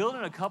 you're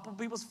building a couple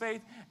people's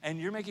faith, and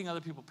you're making other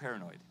people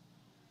paranoid.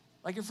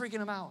 Like, you're freaking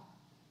them out.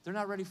 They're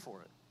not ready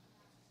for it.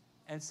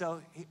 And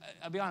so,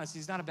 I'll be honest,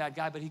 he's not a bad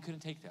guy, but he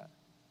couldn't take that.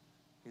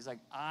 He's like,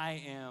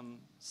 I am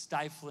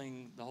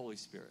stifling the Holy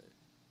Spirit.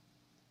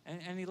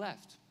 And he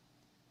left.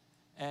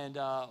 And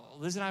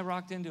Liz and I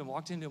walked into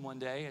him one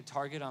day at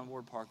Target on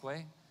Ward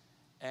Parkway,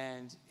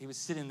 and he was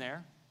sitting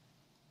there.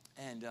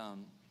 And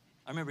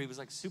I remember he was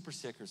like super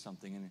sick or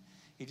something, and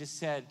he just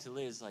said to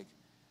Liz, like,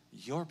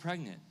 you're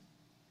pregnant.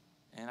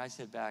 And I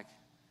said back,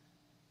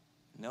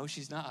 no,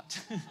 she's not.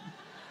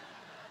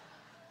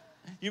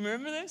 You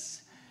remember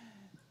this?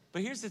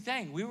 But here's the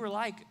thing. We were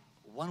like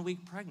 1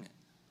 week pregnant,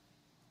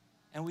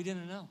 and we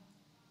didn't know.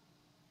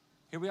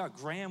 Here we are.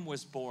 Graham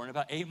was born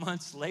about 8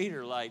 months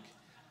later. Like,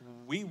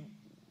 we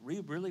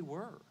really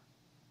were.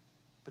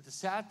 But the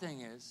sad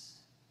thing is,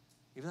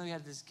 even though he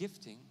had this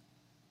gifting,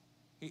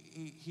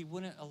 he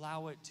wouldn't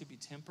allow it to be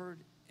tempered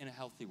in a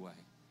healthy way.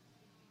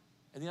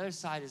 And the other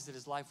side is that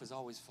his life was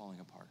always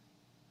falling apart.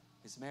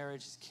 His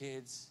marriage, his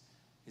kids,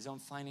 his own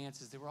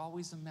finances, they were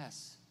always a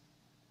mess.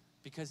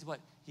 Because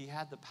what? He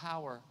had the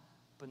power,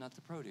 but not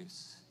the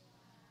produce.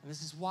 And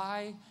this is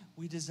why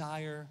we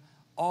desire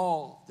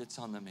all that's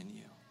on the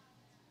menu.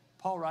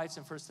 Paul writes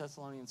in 1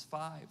 Thessalonians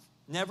 5,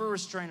 never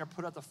restrain or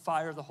put out the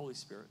fire of the Holy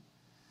Spirit.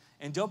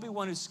 And don't be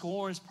one who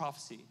scorns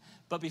prophecy,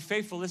 but be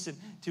faithful, listen,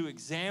 to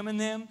examine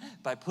them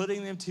by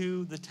putting them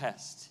to the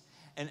test.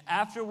 And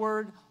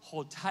afterward,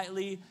 hold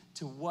tightly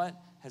to what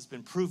has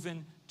been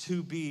proven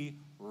to be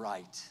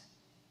right.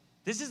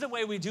 This is the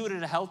way we do it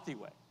in a healthy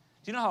way.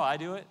 Do you know how I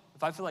do it?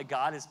 If I feel like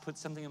God has put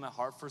something in my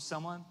heart for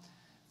someone,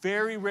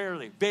 very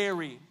rarely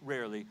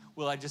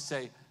will I just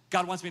say,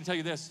 God wants me to tell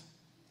you this.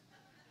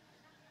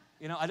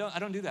 You know, I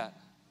don't do that.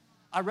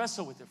 I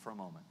wrestle with it for a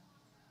moment.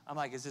 I'm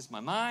like, is this my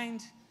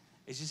mind?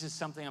 Is this just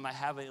something I might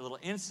have a little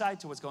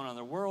insight to what's going on in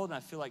the world, and I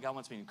feel like God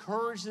wants me to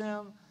encourage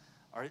them?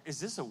 Or is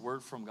this a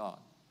word from God?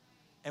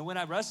 And when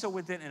I wrestle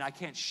with it and I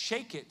can't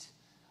shake it,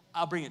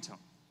 I'll bring it to him.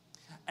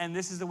 And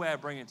this is the way I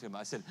bring it to him.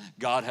 I said,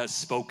 God has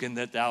spoken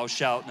that thou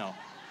shalt. No.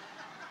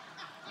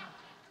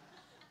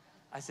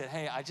 I said,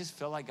 hey, I just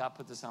feel like God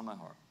put this on my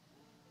heart.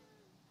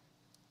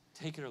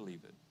 Take it or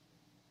leave it.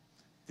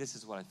 This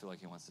is what I feel like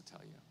he wants to tell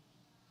you.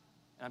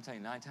 And I'm telling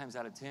you, 9 times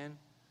out of 10,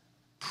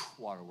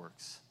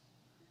 waterworks.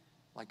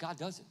 Like, God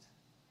does it.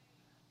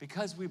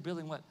 Because we're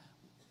building what?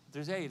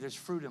 There's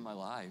fruit in my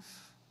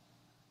life.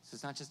 So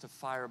it's not just a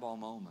fireball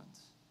moment.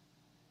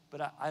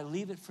 But I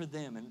leave it for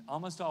them, and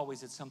almost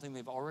always it's something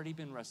they've already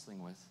been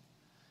wrestling with.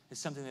 It's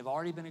something they've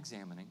already been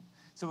examining.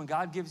 So when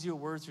God gives you a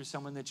word through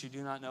someone that you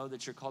do not know,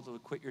 that you're called to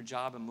quit your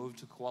job and move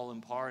to Kuala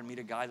Lumpur and meet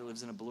a guy that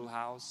lives in a blue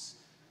house,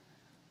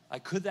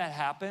 like, could that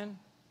happen?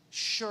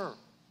 Sure.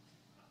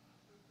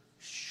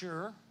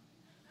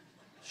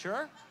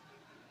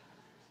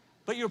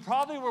 But you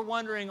probably were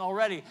wondering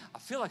already, I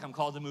feel like I'm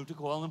called to move to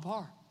Kuala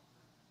Lumpur.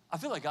 I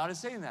feel like God is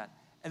saying that.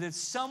 And then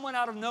someone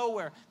out of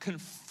nowhere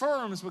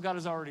confirms what God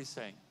is already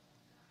saying.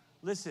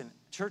 Listen,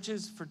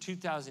 churches for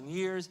 2,000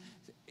 years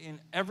in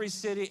every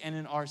city and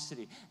in our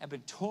city have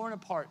been torn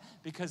apart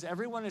because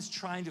everyone is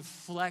trying to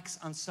flex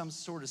on some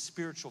sort of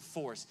spiritual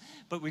force.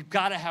 But we've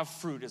got to have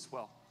fruit as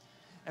well.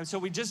 And so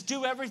we just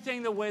do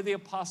everything the way the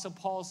Apostle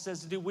Paul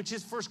says to do, which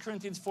is 1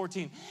 Corinthians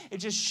 14. It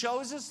just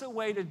shows us the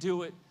way to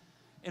do it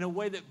in a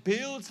way that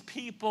builds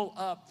people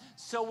up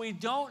so we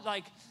don't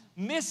like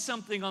miss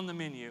something on the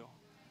menu,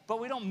 but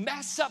we don't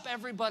mess up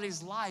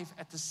everybody's life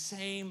at the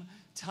same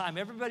time.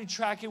 Everybody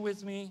tracking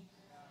with me?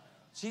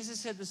 Jesus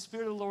said, the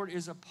Spirit of the Lord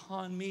is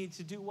upon me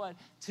to do what?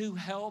 To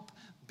help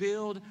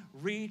build,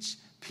 reach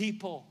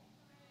people.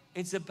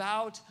 It's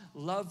about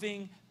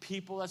loving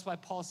people. That's why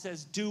Paul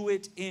says, do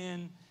it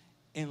in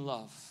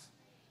love.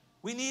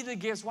 We need the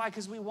gifts. Why?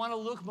 Because we want to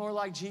look more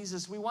like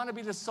Jesus. We want to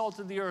be the salt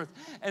of the earth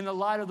and the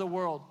light of the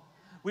world.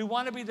 We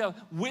want to be the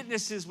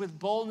witnesses with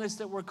boldness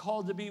that we're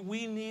called to be.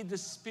 We need the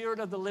Spirit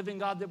of the living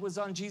God that was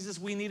on Jesus.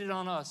 We need it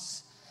on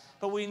us.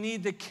 But we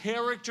need the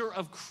character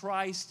of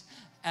Christ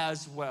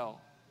as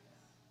well.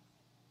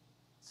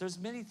 So there's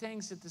many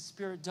things that the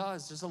Spirit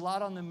does. There's a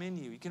lot on the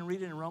menu. You can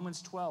read it in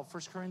Romans 12,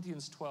 1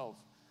 Corinthians 12.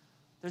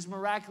 There's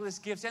miraculous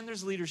gifts and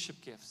there's leadership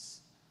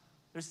gifts.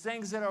 There's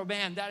things that are,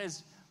 man, that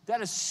is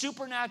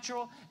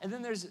supernatural, and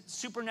then there's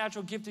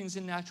supernatural giftings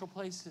in natural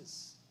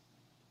places.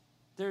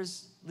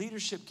 There's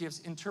leadership gifts,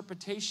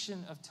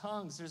 interpretation of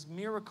tongues, there's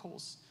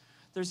miracles,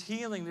 there's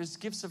healing, there's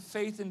gifts of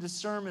faith and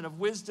discernment, of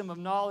wisdom, of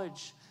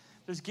knowledge.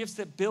 There's gifts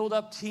that build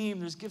up team.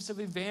 There's gifts of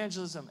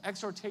evangelism,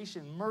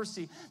 exhortation,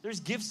 mercy. There's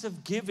gifts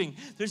of giving.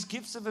 There's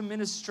gifts of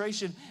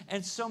administration,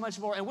 and so much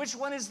more. And which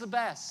one is the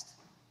best?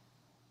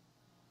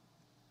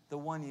 The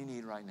one you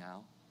need right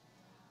now.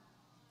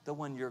 The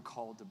one you're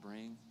called to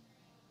bring.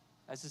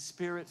 As a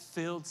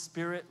Spirit-filled,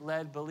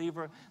 Spirit-led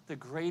believer, the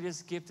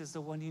greatest gift is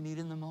the one you need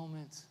in the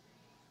moment.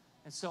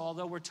 And so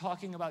although we're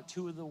talking about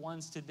two of the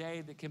ones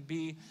today that can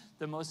be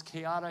the most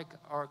chaotic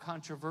or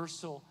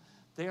controversial,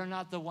 they are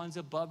not the ones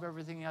above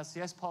everything else.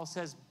 Yes, Paul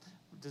says,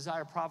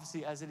 desire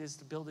prophecy as it is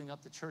to building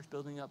up the church,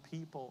 building up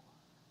people.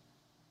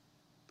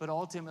 But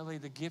ultimately,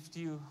 the gift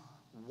you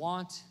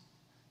want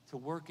to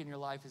work in your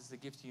life is the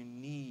gift you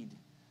need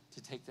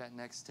to take that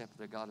next step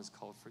that God has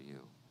called for you.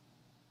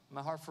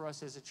 My heart for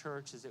us as a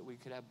church is that we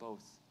could have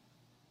both,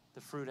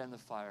 the fruit and the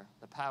fire,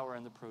 the power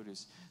and the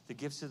produce, the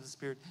gifts of the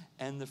Spirit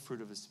and the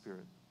fruit of the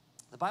Spirit.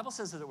 The Bible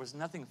says that there was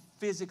nothing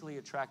physically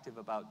attractive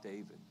about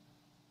David.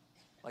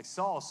 Like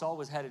Saul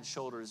was head and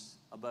shoulders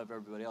above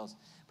everybody else.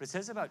 But it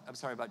says about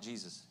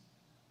Jesus.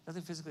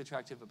 Nothing physically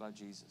attractive about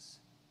Jesus.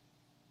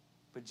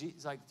 But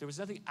there was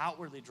nothing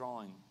outwardly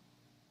drawing,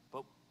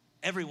 but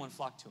everyone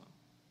flocked to him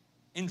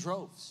in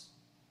droves.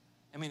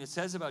 I mean, it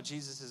says about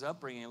Jesus'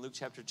 upbringing in Luke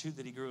chapter 2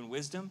 that he grew in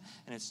wisdom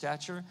and in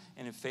stature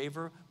and in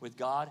favor with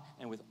God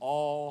and with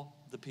all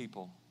the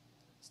people.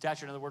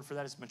 Stature, another word for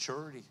that is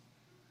maturity.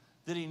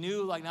 That he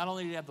knew, like, not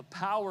only did he have the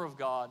power of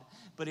God,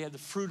 but he had the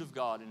fruit of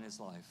God in his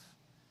life.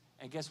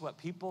 And guess what?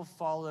 People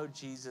followed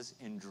Jesus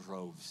in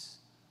droves.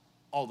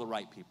 All the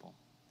right people,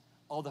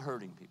 all the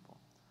hurting people,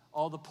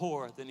 all the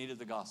poor that needed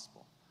the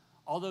gospel,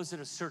 all those that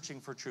are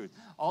searching for truth,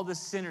 all the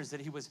sinners that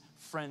he was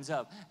friends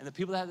of. And the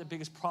people that had the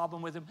biggest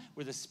problem with him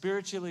were the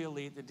spiritually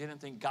elite that didn't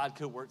think God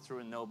could work through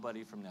a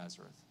nobody from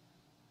Nazareth.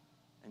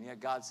 And yet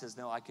God says,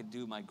 no, I could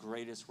do my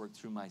greatest work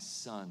through my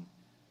son.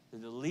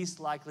 The least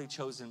likely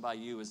chosen by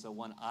you is the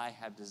one I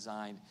have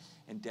designed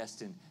and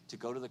destined to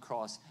go to the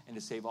cross and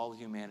to save all of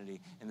humanity.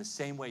 In the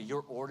same way,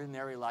 your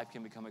ordinary life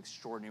can become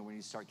extraordinary when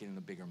you start getting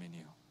the bigger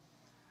menu.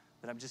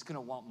 That I'm just going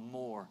to want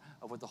more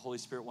of what the Holy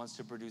Spirit wants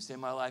to produce in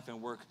my life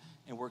and work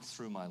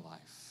through my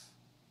life.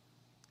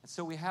 And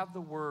so we have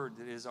the Word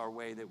that is our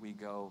way that we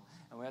go,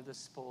 and we have the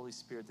Holy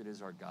Spirit that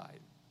is our guide.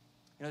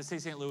 You know, they say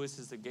St. Louis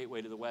is the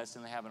gateway to the West,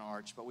 and they have an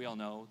arch, but we all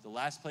know the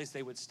last place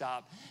they would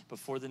stop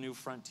before the new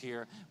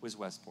frontier was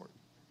Westport.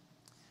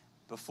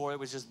 Before it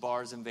was just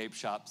bars and vape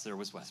shops, there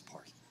was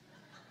Westport.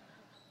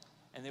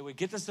 And they would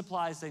get the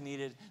supplies they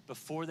needed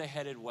before they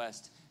headed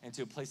west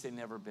into a place they'd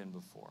never been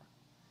before.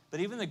 But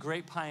even the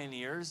great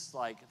pioneers,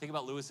 like think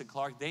about Lewis and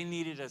Clark, they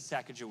needed a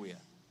Sacagawea.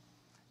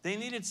 They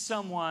needed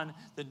someone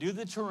that knew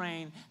the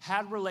terrain,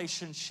 had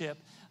relationship,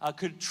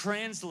 could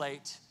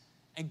translate,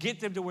 and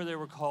get them to where they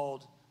were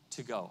called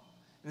to go.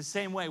 In the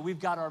same way, we've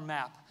got our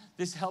map.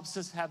 This helps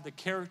us have the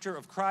character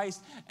of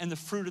Christ and the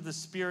fruit of the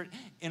Spirit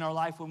in our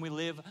life when we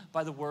live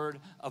by the Word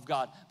of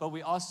God. But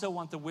we also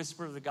want the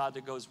whisper of the God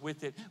that goes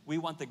with it. We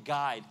want the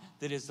guide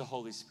that is the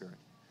Holy Spirit,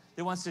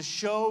 that wants to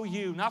show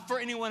you, not for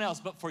anyone else,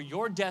 but for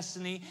your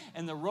destiny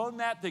and the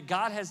roadmap that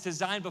God has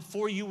designed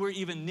before you were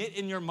even knit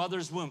in your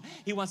mother's womb.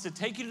 He wants to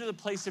take you to the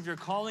place of your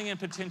calling and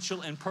potential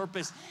and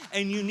purpose,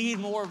 and you need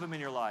more of Him in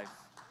your life.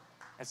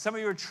 And some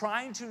of you are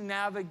trying to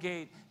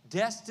navigate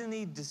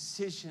destiny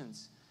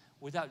decisions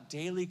without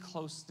daily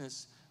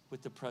closeness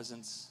with the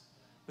presence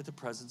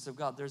of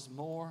God. There's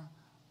more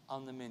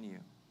on the menu.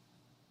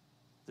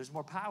 There's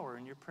more power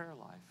in your prayer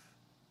life.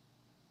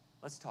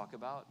 Let's talk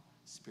about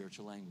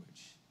spiritual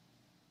language.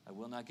 I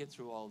will not get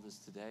through all of this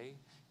today.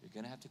 You're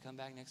going to have to come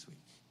back next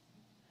week.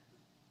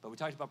 But we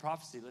talked about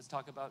prophecy. Let's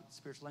talk about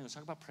spiritual language. Let's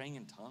talk about praying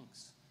in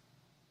tongues.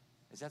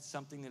 Is that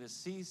something that has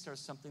ceased or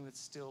something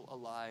that's still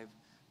alive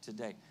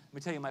today? Let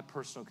me tell you my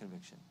personal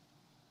conviction.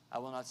 I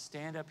will not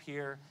stand up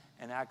here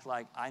and act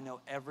like I know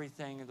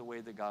everything the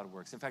way that God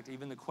works. In fact,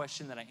 even the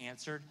question that I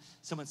answered,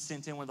 someone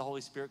sent in one of the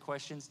Holy Spirit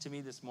questions to me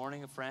this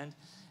morning, a friend,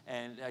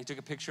 and I took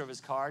a picture of his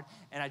card,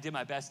 and I did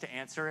my best to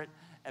answer it,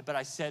 but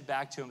I said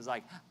back to him, I was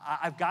like,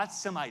 I've got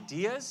some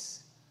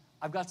ideas,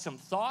 I've got some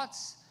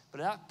thoughts, but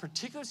in that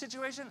particular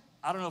situation,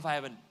 I don't know if I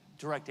have a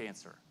direct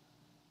answer,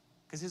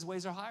 because his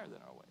ways are higher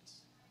than our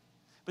ways.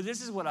 But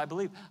this is what I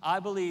believe. I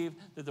believe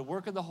that the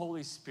work of the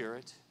Holy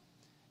Spirit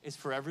is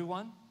for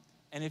everyone,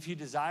 and if you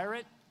desire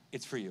it,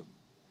 it's for you.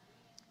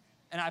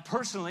 And I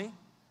personally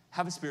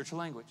have a spiritual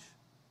language.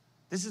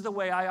 This is the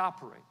way I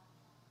operate.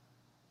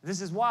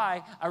 This is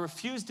why I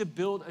refuse to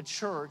build a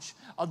church,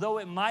 although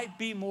it might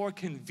be more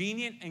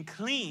convenient and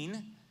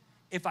clean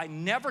if I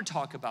never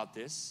talk about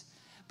this.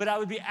 But I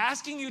would be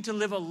asking you to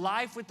live a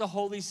life with the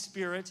Holy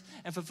Spirit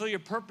and fulfill your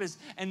purpose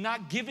and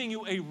not giving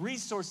you a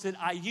resource that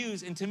I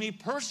use. And to me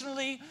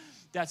personally,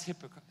 that's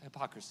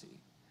hypocrisy.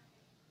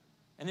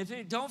 And if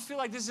you don't feel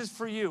like this is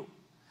for you,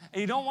 and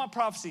you don't want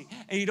prophecy,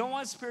 and you don't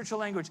want spiritual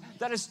language,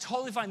 that is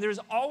totally fine. There's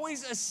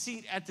always a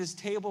seat at this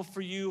table for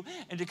you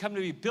and to come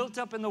to be built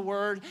up in the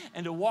Word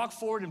and to walk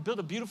forward and build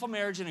a beautiful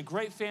marriage and a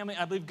great family.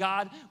 I believe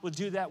God will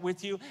do that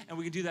with you, and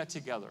we can do that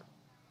together.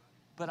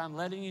 But I'm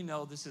letting you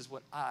know this is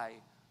what I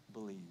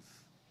believe.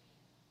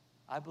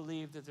 I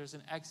believe that there's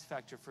an X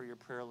factor for your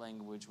prayer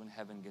language when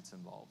heaven gets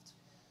involved.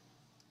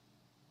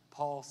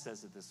 Paul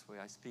says it this way,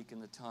 I speak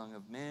in the tongue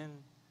of men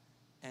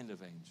and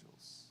of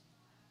angels.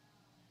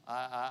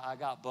 I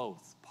got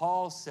both.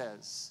 Paul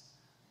says,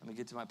 let me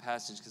get to my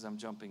passage because I'm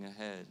jumping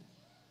ahead.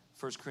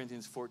 1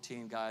 Corinthians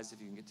 14, guys,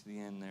 if you can get to the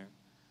end there.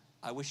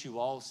 I wish you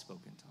all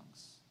spoke in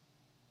tongues.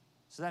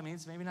 So that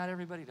means maybe not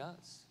everybody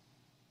does.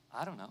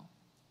 I don't know.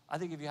 I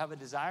think if you have a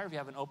desire, if you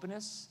have an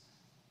openness,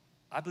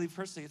 I believe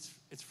personally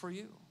it's for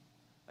you.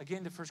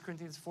 Again, to 1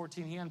 Corinthians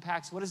 14, he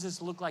unpacks, what does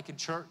this look like in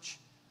church?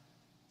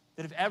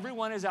 That if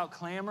everyone is out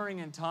clamoring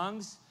in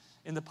tongues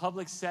in the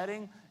public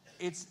setting,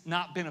 it's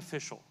not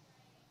beneficial.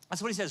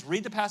 That's what he says.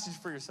 Read the passage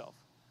for yourself.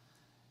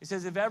 He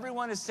says, if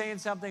everyone is saying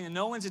something and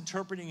no one's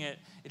interpreting it,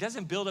 it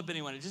doesn't build up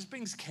anyone. It just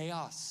brings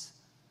chaos.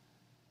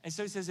 And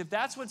so he says, if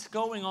that's what's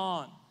going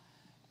on,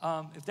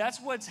 if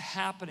that's what's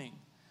happening,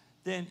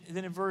 then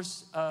in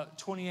verse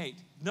 28,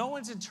 no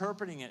one's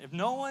interpreting it. If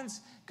no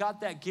one's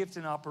got that gift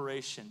in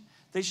operation,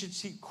 they should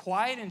keep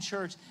quiet in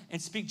church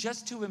and speak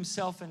just to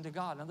himself and to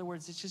God. In other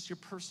words, it's just your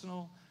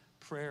personal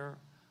prayer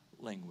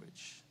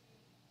language.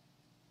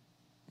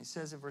 He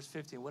says in verse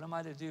 15, what am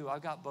I to do?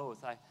 I've got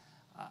both.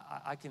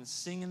 I can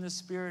sing in the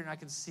Spirit and I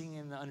can sing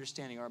in the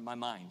understanding or my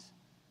mind.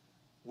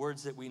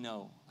 Words that we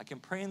know. I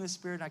can pray in the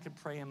Spirit and I can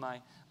pray in my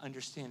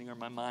understanding or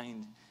my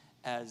mind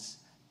as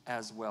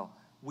well.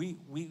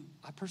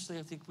 I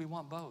personally think we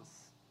want both.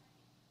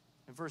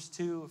 In verse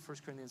 2 of 1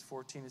 Corinthians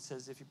 14, it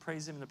says, if you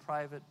praise him in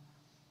the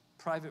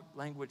private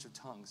language of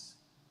tongues,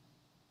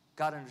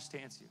 God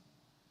understands you.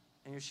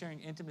 And you're sharing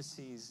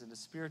intimacies and a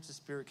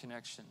spirit-to-spirit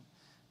connection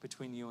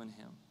between you and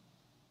him.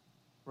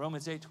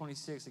 Romans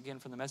 8:26, again,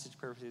 from the Message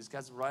purposes,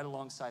 God's right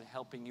alongside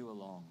helping you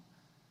along.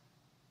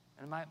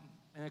 And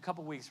in a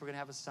couple weeks, we're going to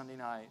have a Sunday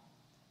night.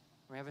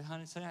 We're going to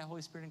have a Sunday night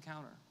Holy Spirit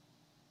encounter.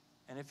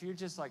 And if you're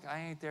just like, I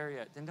ain't there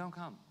yet, then don't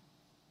come.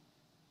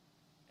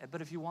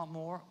 But if you want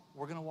more,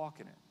 we're going to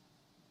walk in it.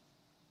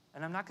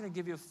 And I'm not going to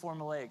give you a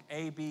formulaic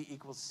A, B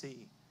equals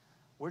C.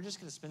 We're just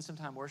going to spend some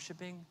time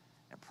worshiping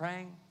and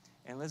praying.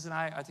 And Liz and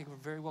I think we're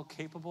very well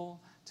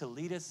capable to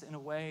lead us in a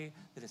way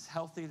that is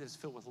healthy, that is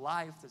filled with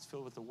life, that's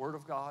filled with the Word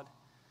of God.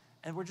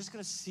 And we're just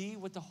going to see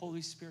what the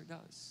Holy Spirit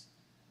does.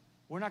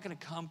 We're not going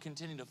to come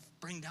continuing to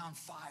bring down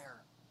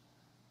fire.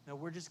 No,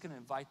 we're just going to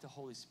invite the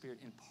Holy Spirit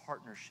in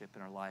partnership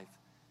in our life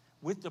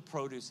with the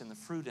produce and the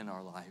fruit in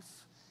our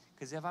life.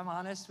 Because if I'm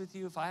honest with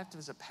you, if I have to,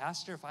 as a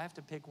pastor, if I have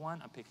to pick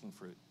one, I'm picking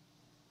fruit.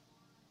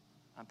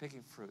 I'm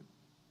picking fruit.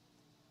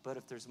 But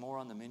if there's more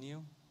on the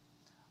menu,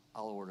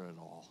 I'll order it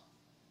all.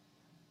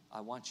 I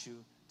want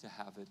you to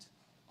have it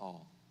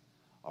all.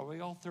 Are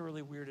we all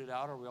thoroughly weirded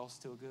out, or are we all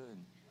still good?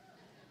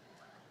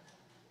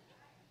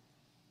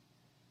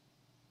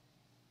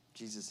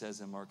 Jesus says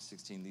in Mark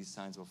 16, these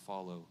signs will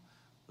follow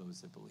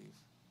those that believe.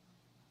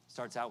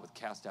 Starts out with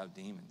cast out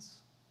demons.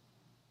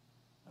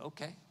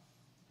 Okay.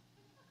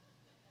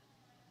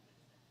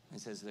 He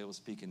says they will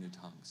speak in new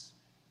tongues.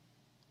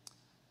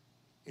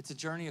 It's a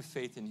journey of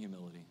faith and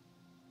humility.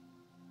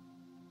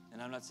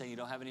 And I'm not saying you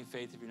don't have any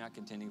faith if you're not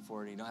contending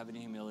for it. You don't have any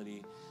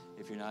humility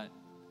if you're not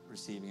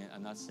receiving it.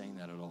 I'm not saying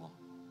that at all.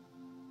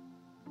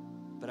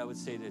 But I would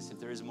say this, if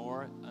there is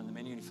more on the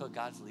menu and you feel like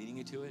God's leading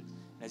you to it,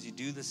 as you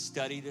do the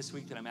study this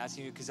week that I'm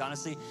asking you, because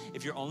honestly,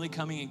 if you're only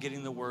coming and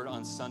getting the word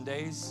on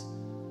Sundays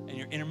and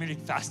you're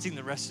intermittent fasting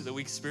the rest of the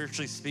week,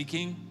 spiritually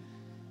speaking,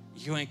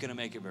 you ain't gonna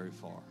make it very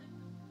far.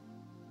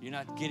 You're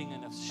not getting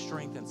enough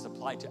strength and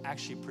supply to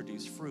actually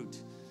produce fruit.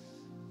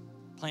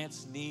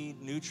 Plants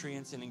need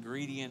nutrients and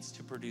ingredients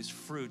to produce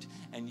fruit,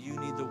 and you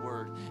need the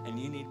word, and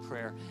you need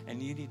prayer, and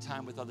you need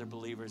time with other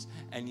believers,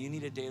 and you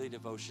need a daily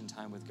devotion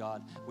time with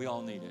God. We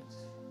all need it.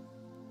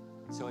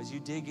 So as you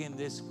dig in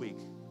this week,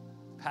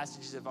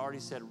 passages I've already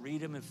said,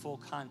 read them in full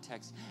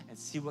context and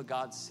see what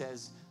God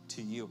says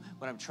to you.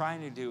 What I'm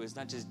trying to do is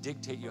not just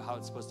dictate you how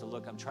it's supposed to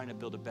look. I'm trying to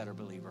build a better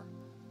believer.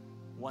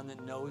 One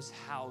that knows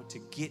how to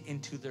get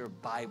into their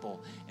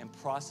Bible and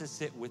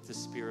process it with the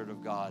Spirit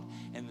of God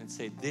and then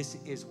say, this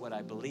is what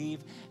I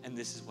believe and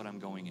this is what I'm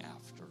going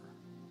after.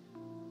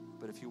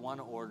 But if you want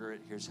to order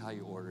it, here's how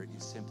you order it. You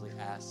simply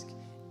ask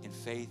in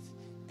faith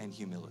and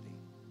humility.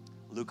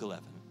 Luke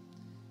 11.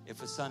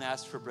 If a son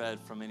asks for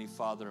bread from any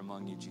father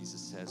among you,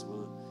 Jesus says,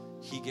 will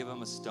he give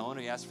him a stone?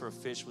 Or he asks for a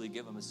fish, will he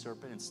give him a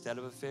serpent instead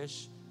of a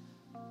fish?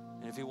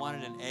 And if he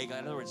wanted an egg,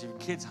 in other words, if your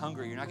kid's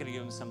hungry, you're not going to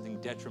give him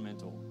something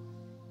detrimental.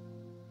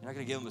 You're not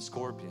going to give him a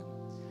scorpion.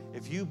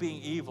 If you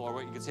being evil, or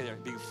what you could say there,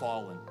 being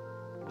fallen,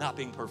 not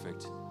being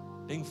perfect,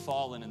 being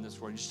fallen in this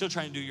world, you're still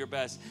trying to do your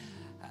best.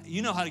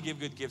 You know how to give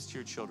good gifts to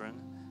your children.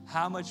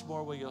 How much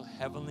more will your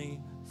heavenly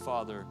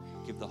Father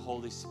give the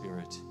Holy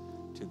Spirit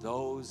to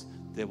those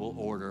that will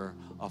order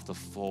off the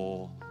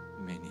full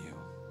menu?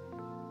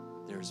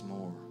 There's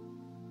more.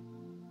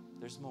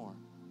 There's more.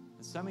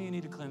 And some of you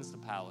need to cleanse the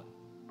palate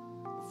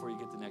before you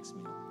get the next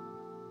meal.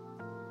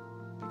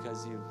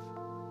 Because you've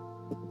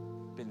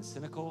been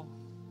cynical,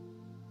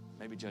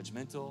 maybe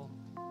judgmental,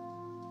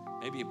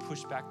 maybe you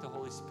push back the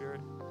Holy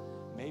Spirit,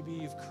 maybe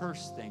you've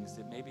cursed things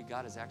that maybe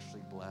God has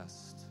actually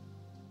blessed.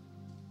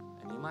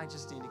 And you might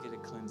just need to get a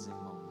cleansing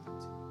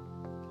moment.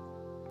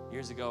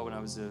 Years ago when I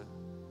was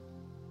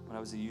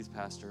a youth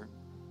pastor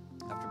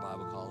after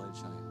Bible college,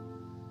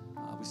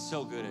 I was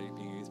so good at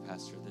being a youth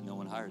pastor that no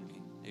one hired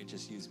me. They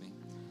just used me.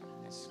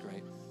 It's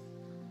great.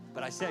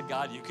 But I said,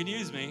 God, you can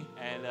use me,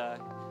 and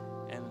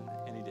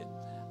he did.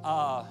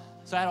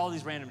 So I had all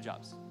these random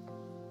jobs.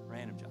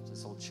 I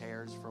sold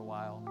chairs for a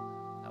while.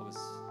 That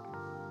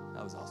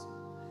was awesome.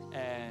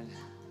 And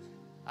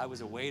I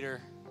was a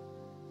waiter.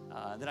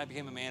 Then I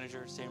became a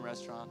manager, same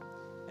restaurant.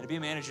 And to be a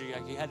manager,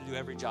 you had to do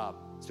every job.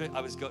 So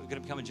I was going to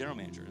become a general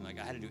manager, and I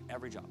had to do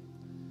every job.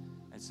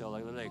 And so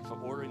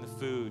from ordering the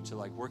food to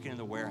working in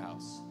the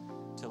warehouse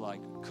to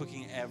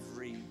cooking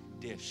every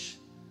dish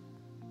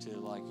to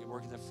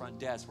working the front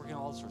desk, working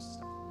all sorts of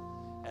stuff.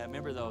 And I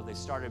remember though, they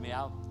started me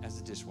out as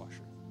a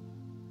dishwasher.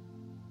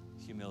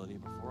 Humility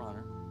before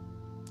honor.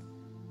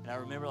 And I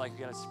remember you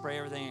got to spray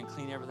everything and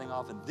clean everything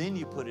off, and then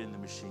you put it in the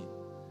machine.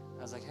 And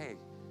I was like, hey,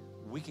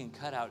 we can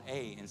cut out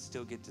A and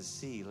still get to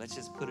C. Let's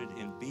just put it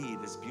in B,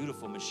 this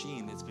beautiful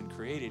machine that's been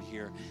created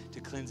here to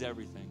cleanse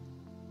everything.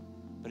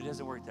 But it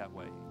doesn't work that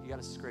way. You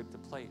got to scrape the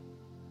plate.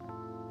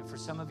 And for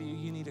some of you,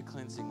 you need a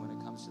cleansing when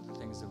it comes to the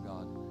things of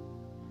God.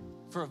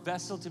 For a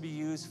vessel to be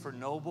used for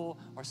noble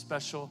or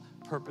special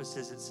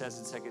purposes, it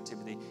says in 2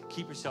 Timothy,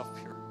 keep yourself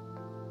pure.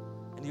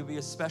 And you'll be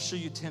a special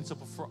utensil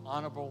for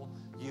honorable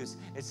use.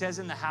 It says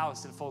in the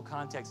house, in full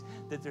context,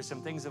 that there's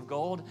some things of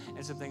gold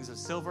and some things of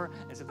silver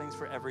and some things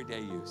for everyday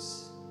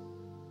use.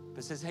 But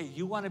it says, hey,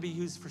 you want to be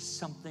used for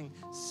something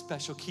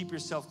special. Keep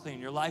yourself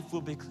clean. Your life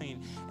will be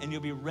clean. And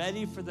you'll be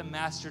ready for the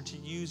master to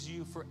use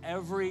you for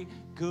every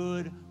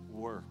good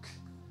work.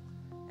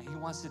 And he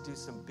wants to do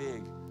some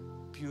big,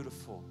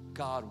 beautiful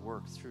God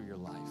work through your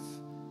life.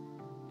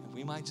 And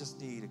we might just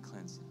need a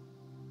cleansing.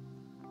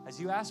 As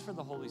you ask for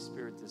the Holy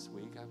Spirit this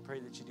week, I pray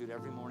that you do it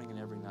every morning and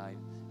every night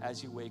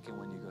as you wake and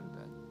when you go to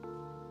bed.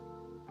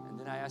 And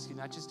then I ask you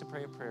not just to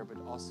pray a prayer, but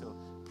also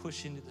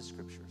push into the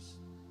scriptures.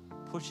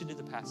 Push into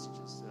the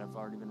passages that I've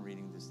already been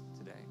reading this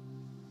today.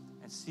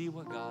 And see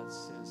what God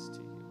says to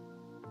you.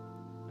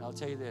 And I'll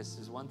tell you this,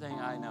 there's one thing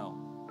I know,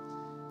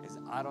 is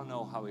I don't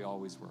know how he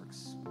always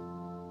works.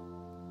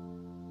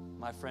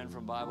 My friend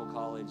from Bible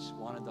college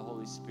wanted the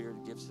Holy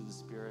Spirit, gifts of the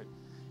Spirit,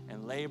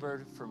 and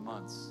labored for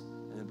months.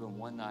 And then boom,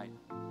 one night,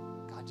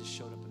 God just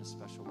showed up in a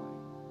special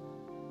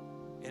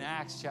way. In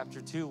Acts chapter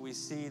 2, we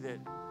see that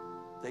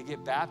they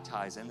get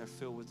baptized and they're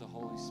filled with the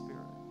Holy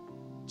Spirit.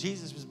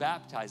 Jesus was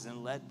baptized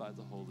and led by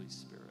the Holy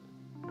Spirit.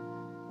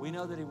 We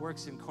know that he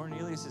works in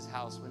Cornelius'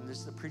 house when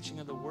there's the preaching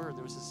of the word.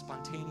 There was a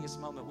spontaneous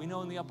moment. We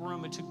know in the upper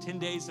room it took 10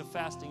 days of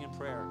fasting and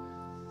prayer.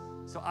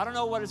 So I don't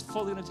know what it's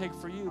fully going to take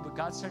for you, but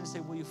God's trying to say,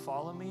 will you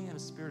follow me in a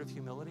spirit of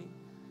humility?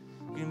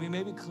 Can we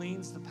maybe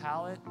cleanse the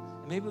palate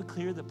and maybe we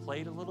clear the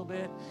plate a little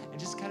bit and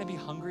just kind of be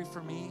hungry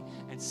for me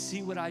and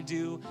see what I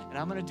do, and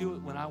I'm going to do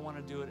it when I want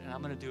to do it, and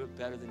I'm going to do it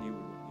better than you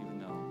would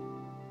even know.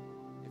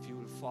 If you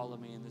would follow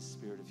me in this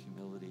spirit of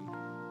humility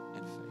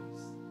and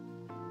faith.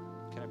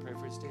 Can I pray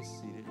for you? Stay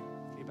seated.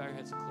 Can you bow your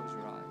heads and close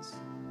your eyes?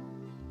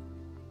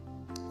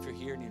 If you're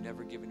here and you've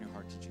never given your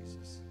heart to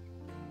Jesus,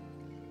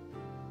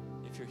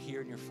 if you're here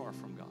and you're far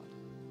from God,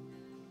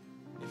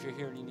 if you're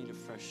here and you need a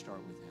fresh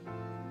start with him,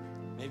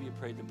 maybe you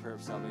prayed the prayer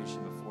of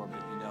salvation before, but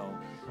you know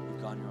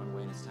you've gone your own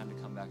way and it's time to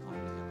come back home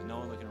to him. And no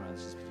one looking around,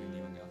 it's just between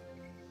you and God.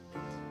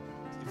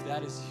 If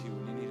that is you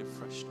and you need a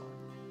fresh start,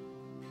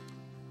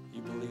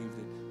 you believe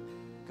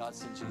that God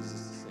sent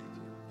Jesus to save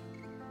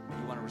you,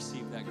 you want to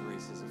receive that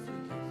grace as a free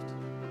gift.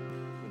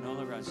 But no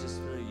longer, it's just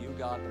really you,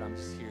 God, but I'm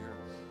just here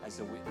as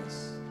a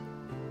witness.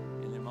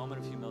 In the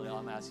moment of humility, all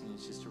I'm asking you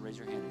is just to raise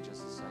your hand in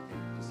just a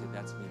second. Just say,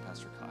 that's me,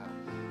 Pastor Kyle.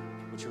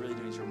 What you're really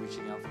doing is you're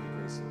reaching out for the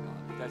grace of God.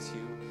 If that's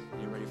you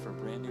and you're ready for a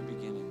brand new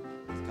beginning,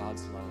 with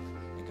God's love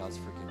and God's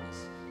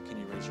forgiveness. Can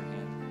you raise your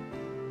hand?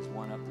 There's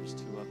 1 up, there's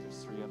 2 up,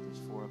 there's 3 up, there's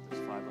 4 up,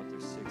 there's 5 up,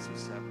 there's 6, there's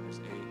 7, there's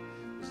 8,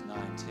 there's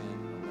 9, 10,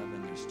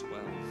 11, there's 12,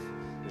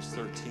 there's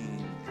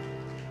 13,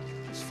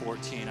 there's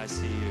 14. I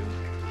see you.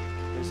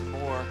 There's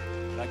more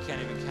that I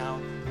can't even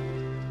count.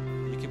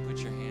 You can put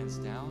your hands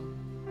down.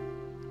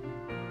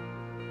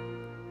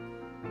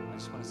 I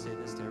just want to say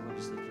this to everyone.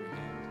 Just lift your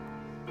hand.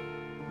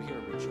 We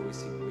are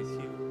rejoicing with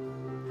you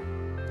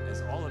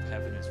as all of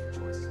heaven is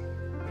rejoicing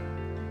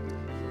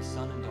for a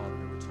son and daughter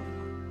to return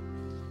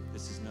home.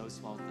 This is no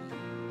small thing.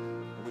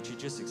 And what you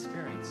just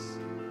experienced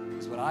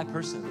is what I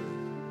personally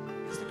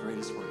believe is the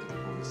greatest work of the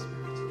Holy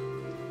Spirit.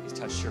 He's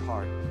touched your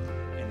heart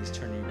and He's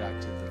turning you back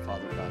to the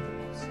Father God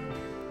that loves you.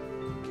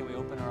 Can we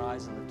open our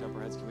eyes and lift up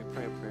our heads? Can we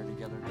pray a prayer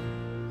together?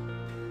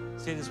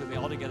 Say this with me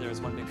all together as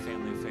one big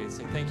family of faith.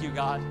 Say, thank you,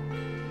 God,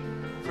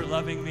 for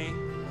loving me.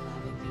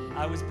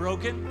 I was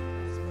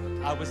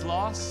broken. I was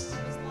lost.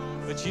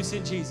 But you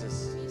sent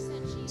Jesus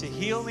to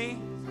heal me,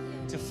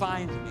 to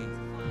find me,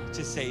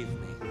 to save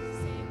me.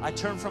 I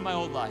turn from my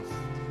old life.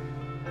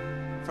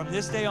 From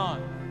this day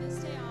on,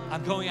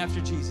 I'm going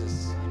after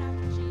Jesus.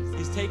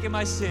 He's taken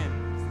my sin.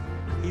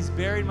 He's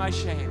buried my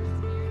shame.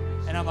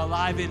 And I'm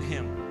alive in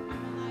Him.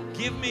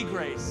 Give me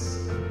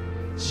grace.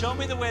 Show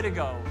me the way to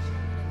go.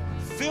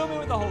 Fill me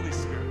with the Holy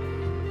Spirit.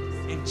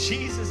 In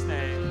Jesus'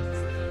 name,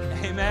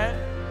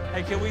 amen.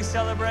 Hey, can we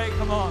celebrate?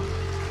 Come on.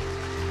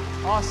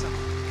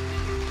 Awesome.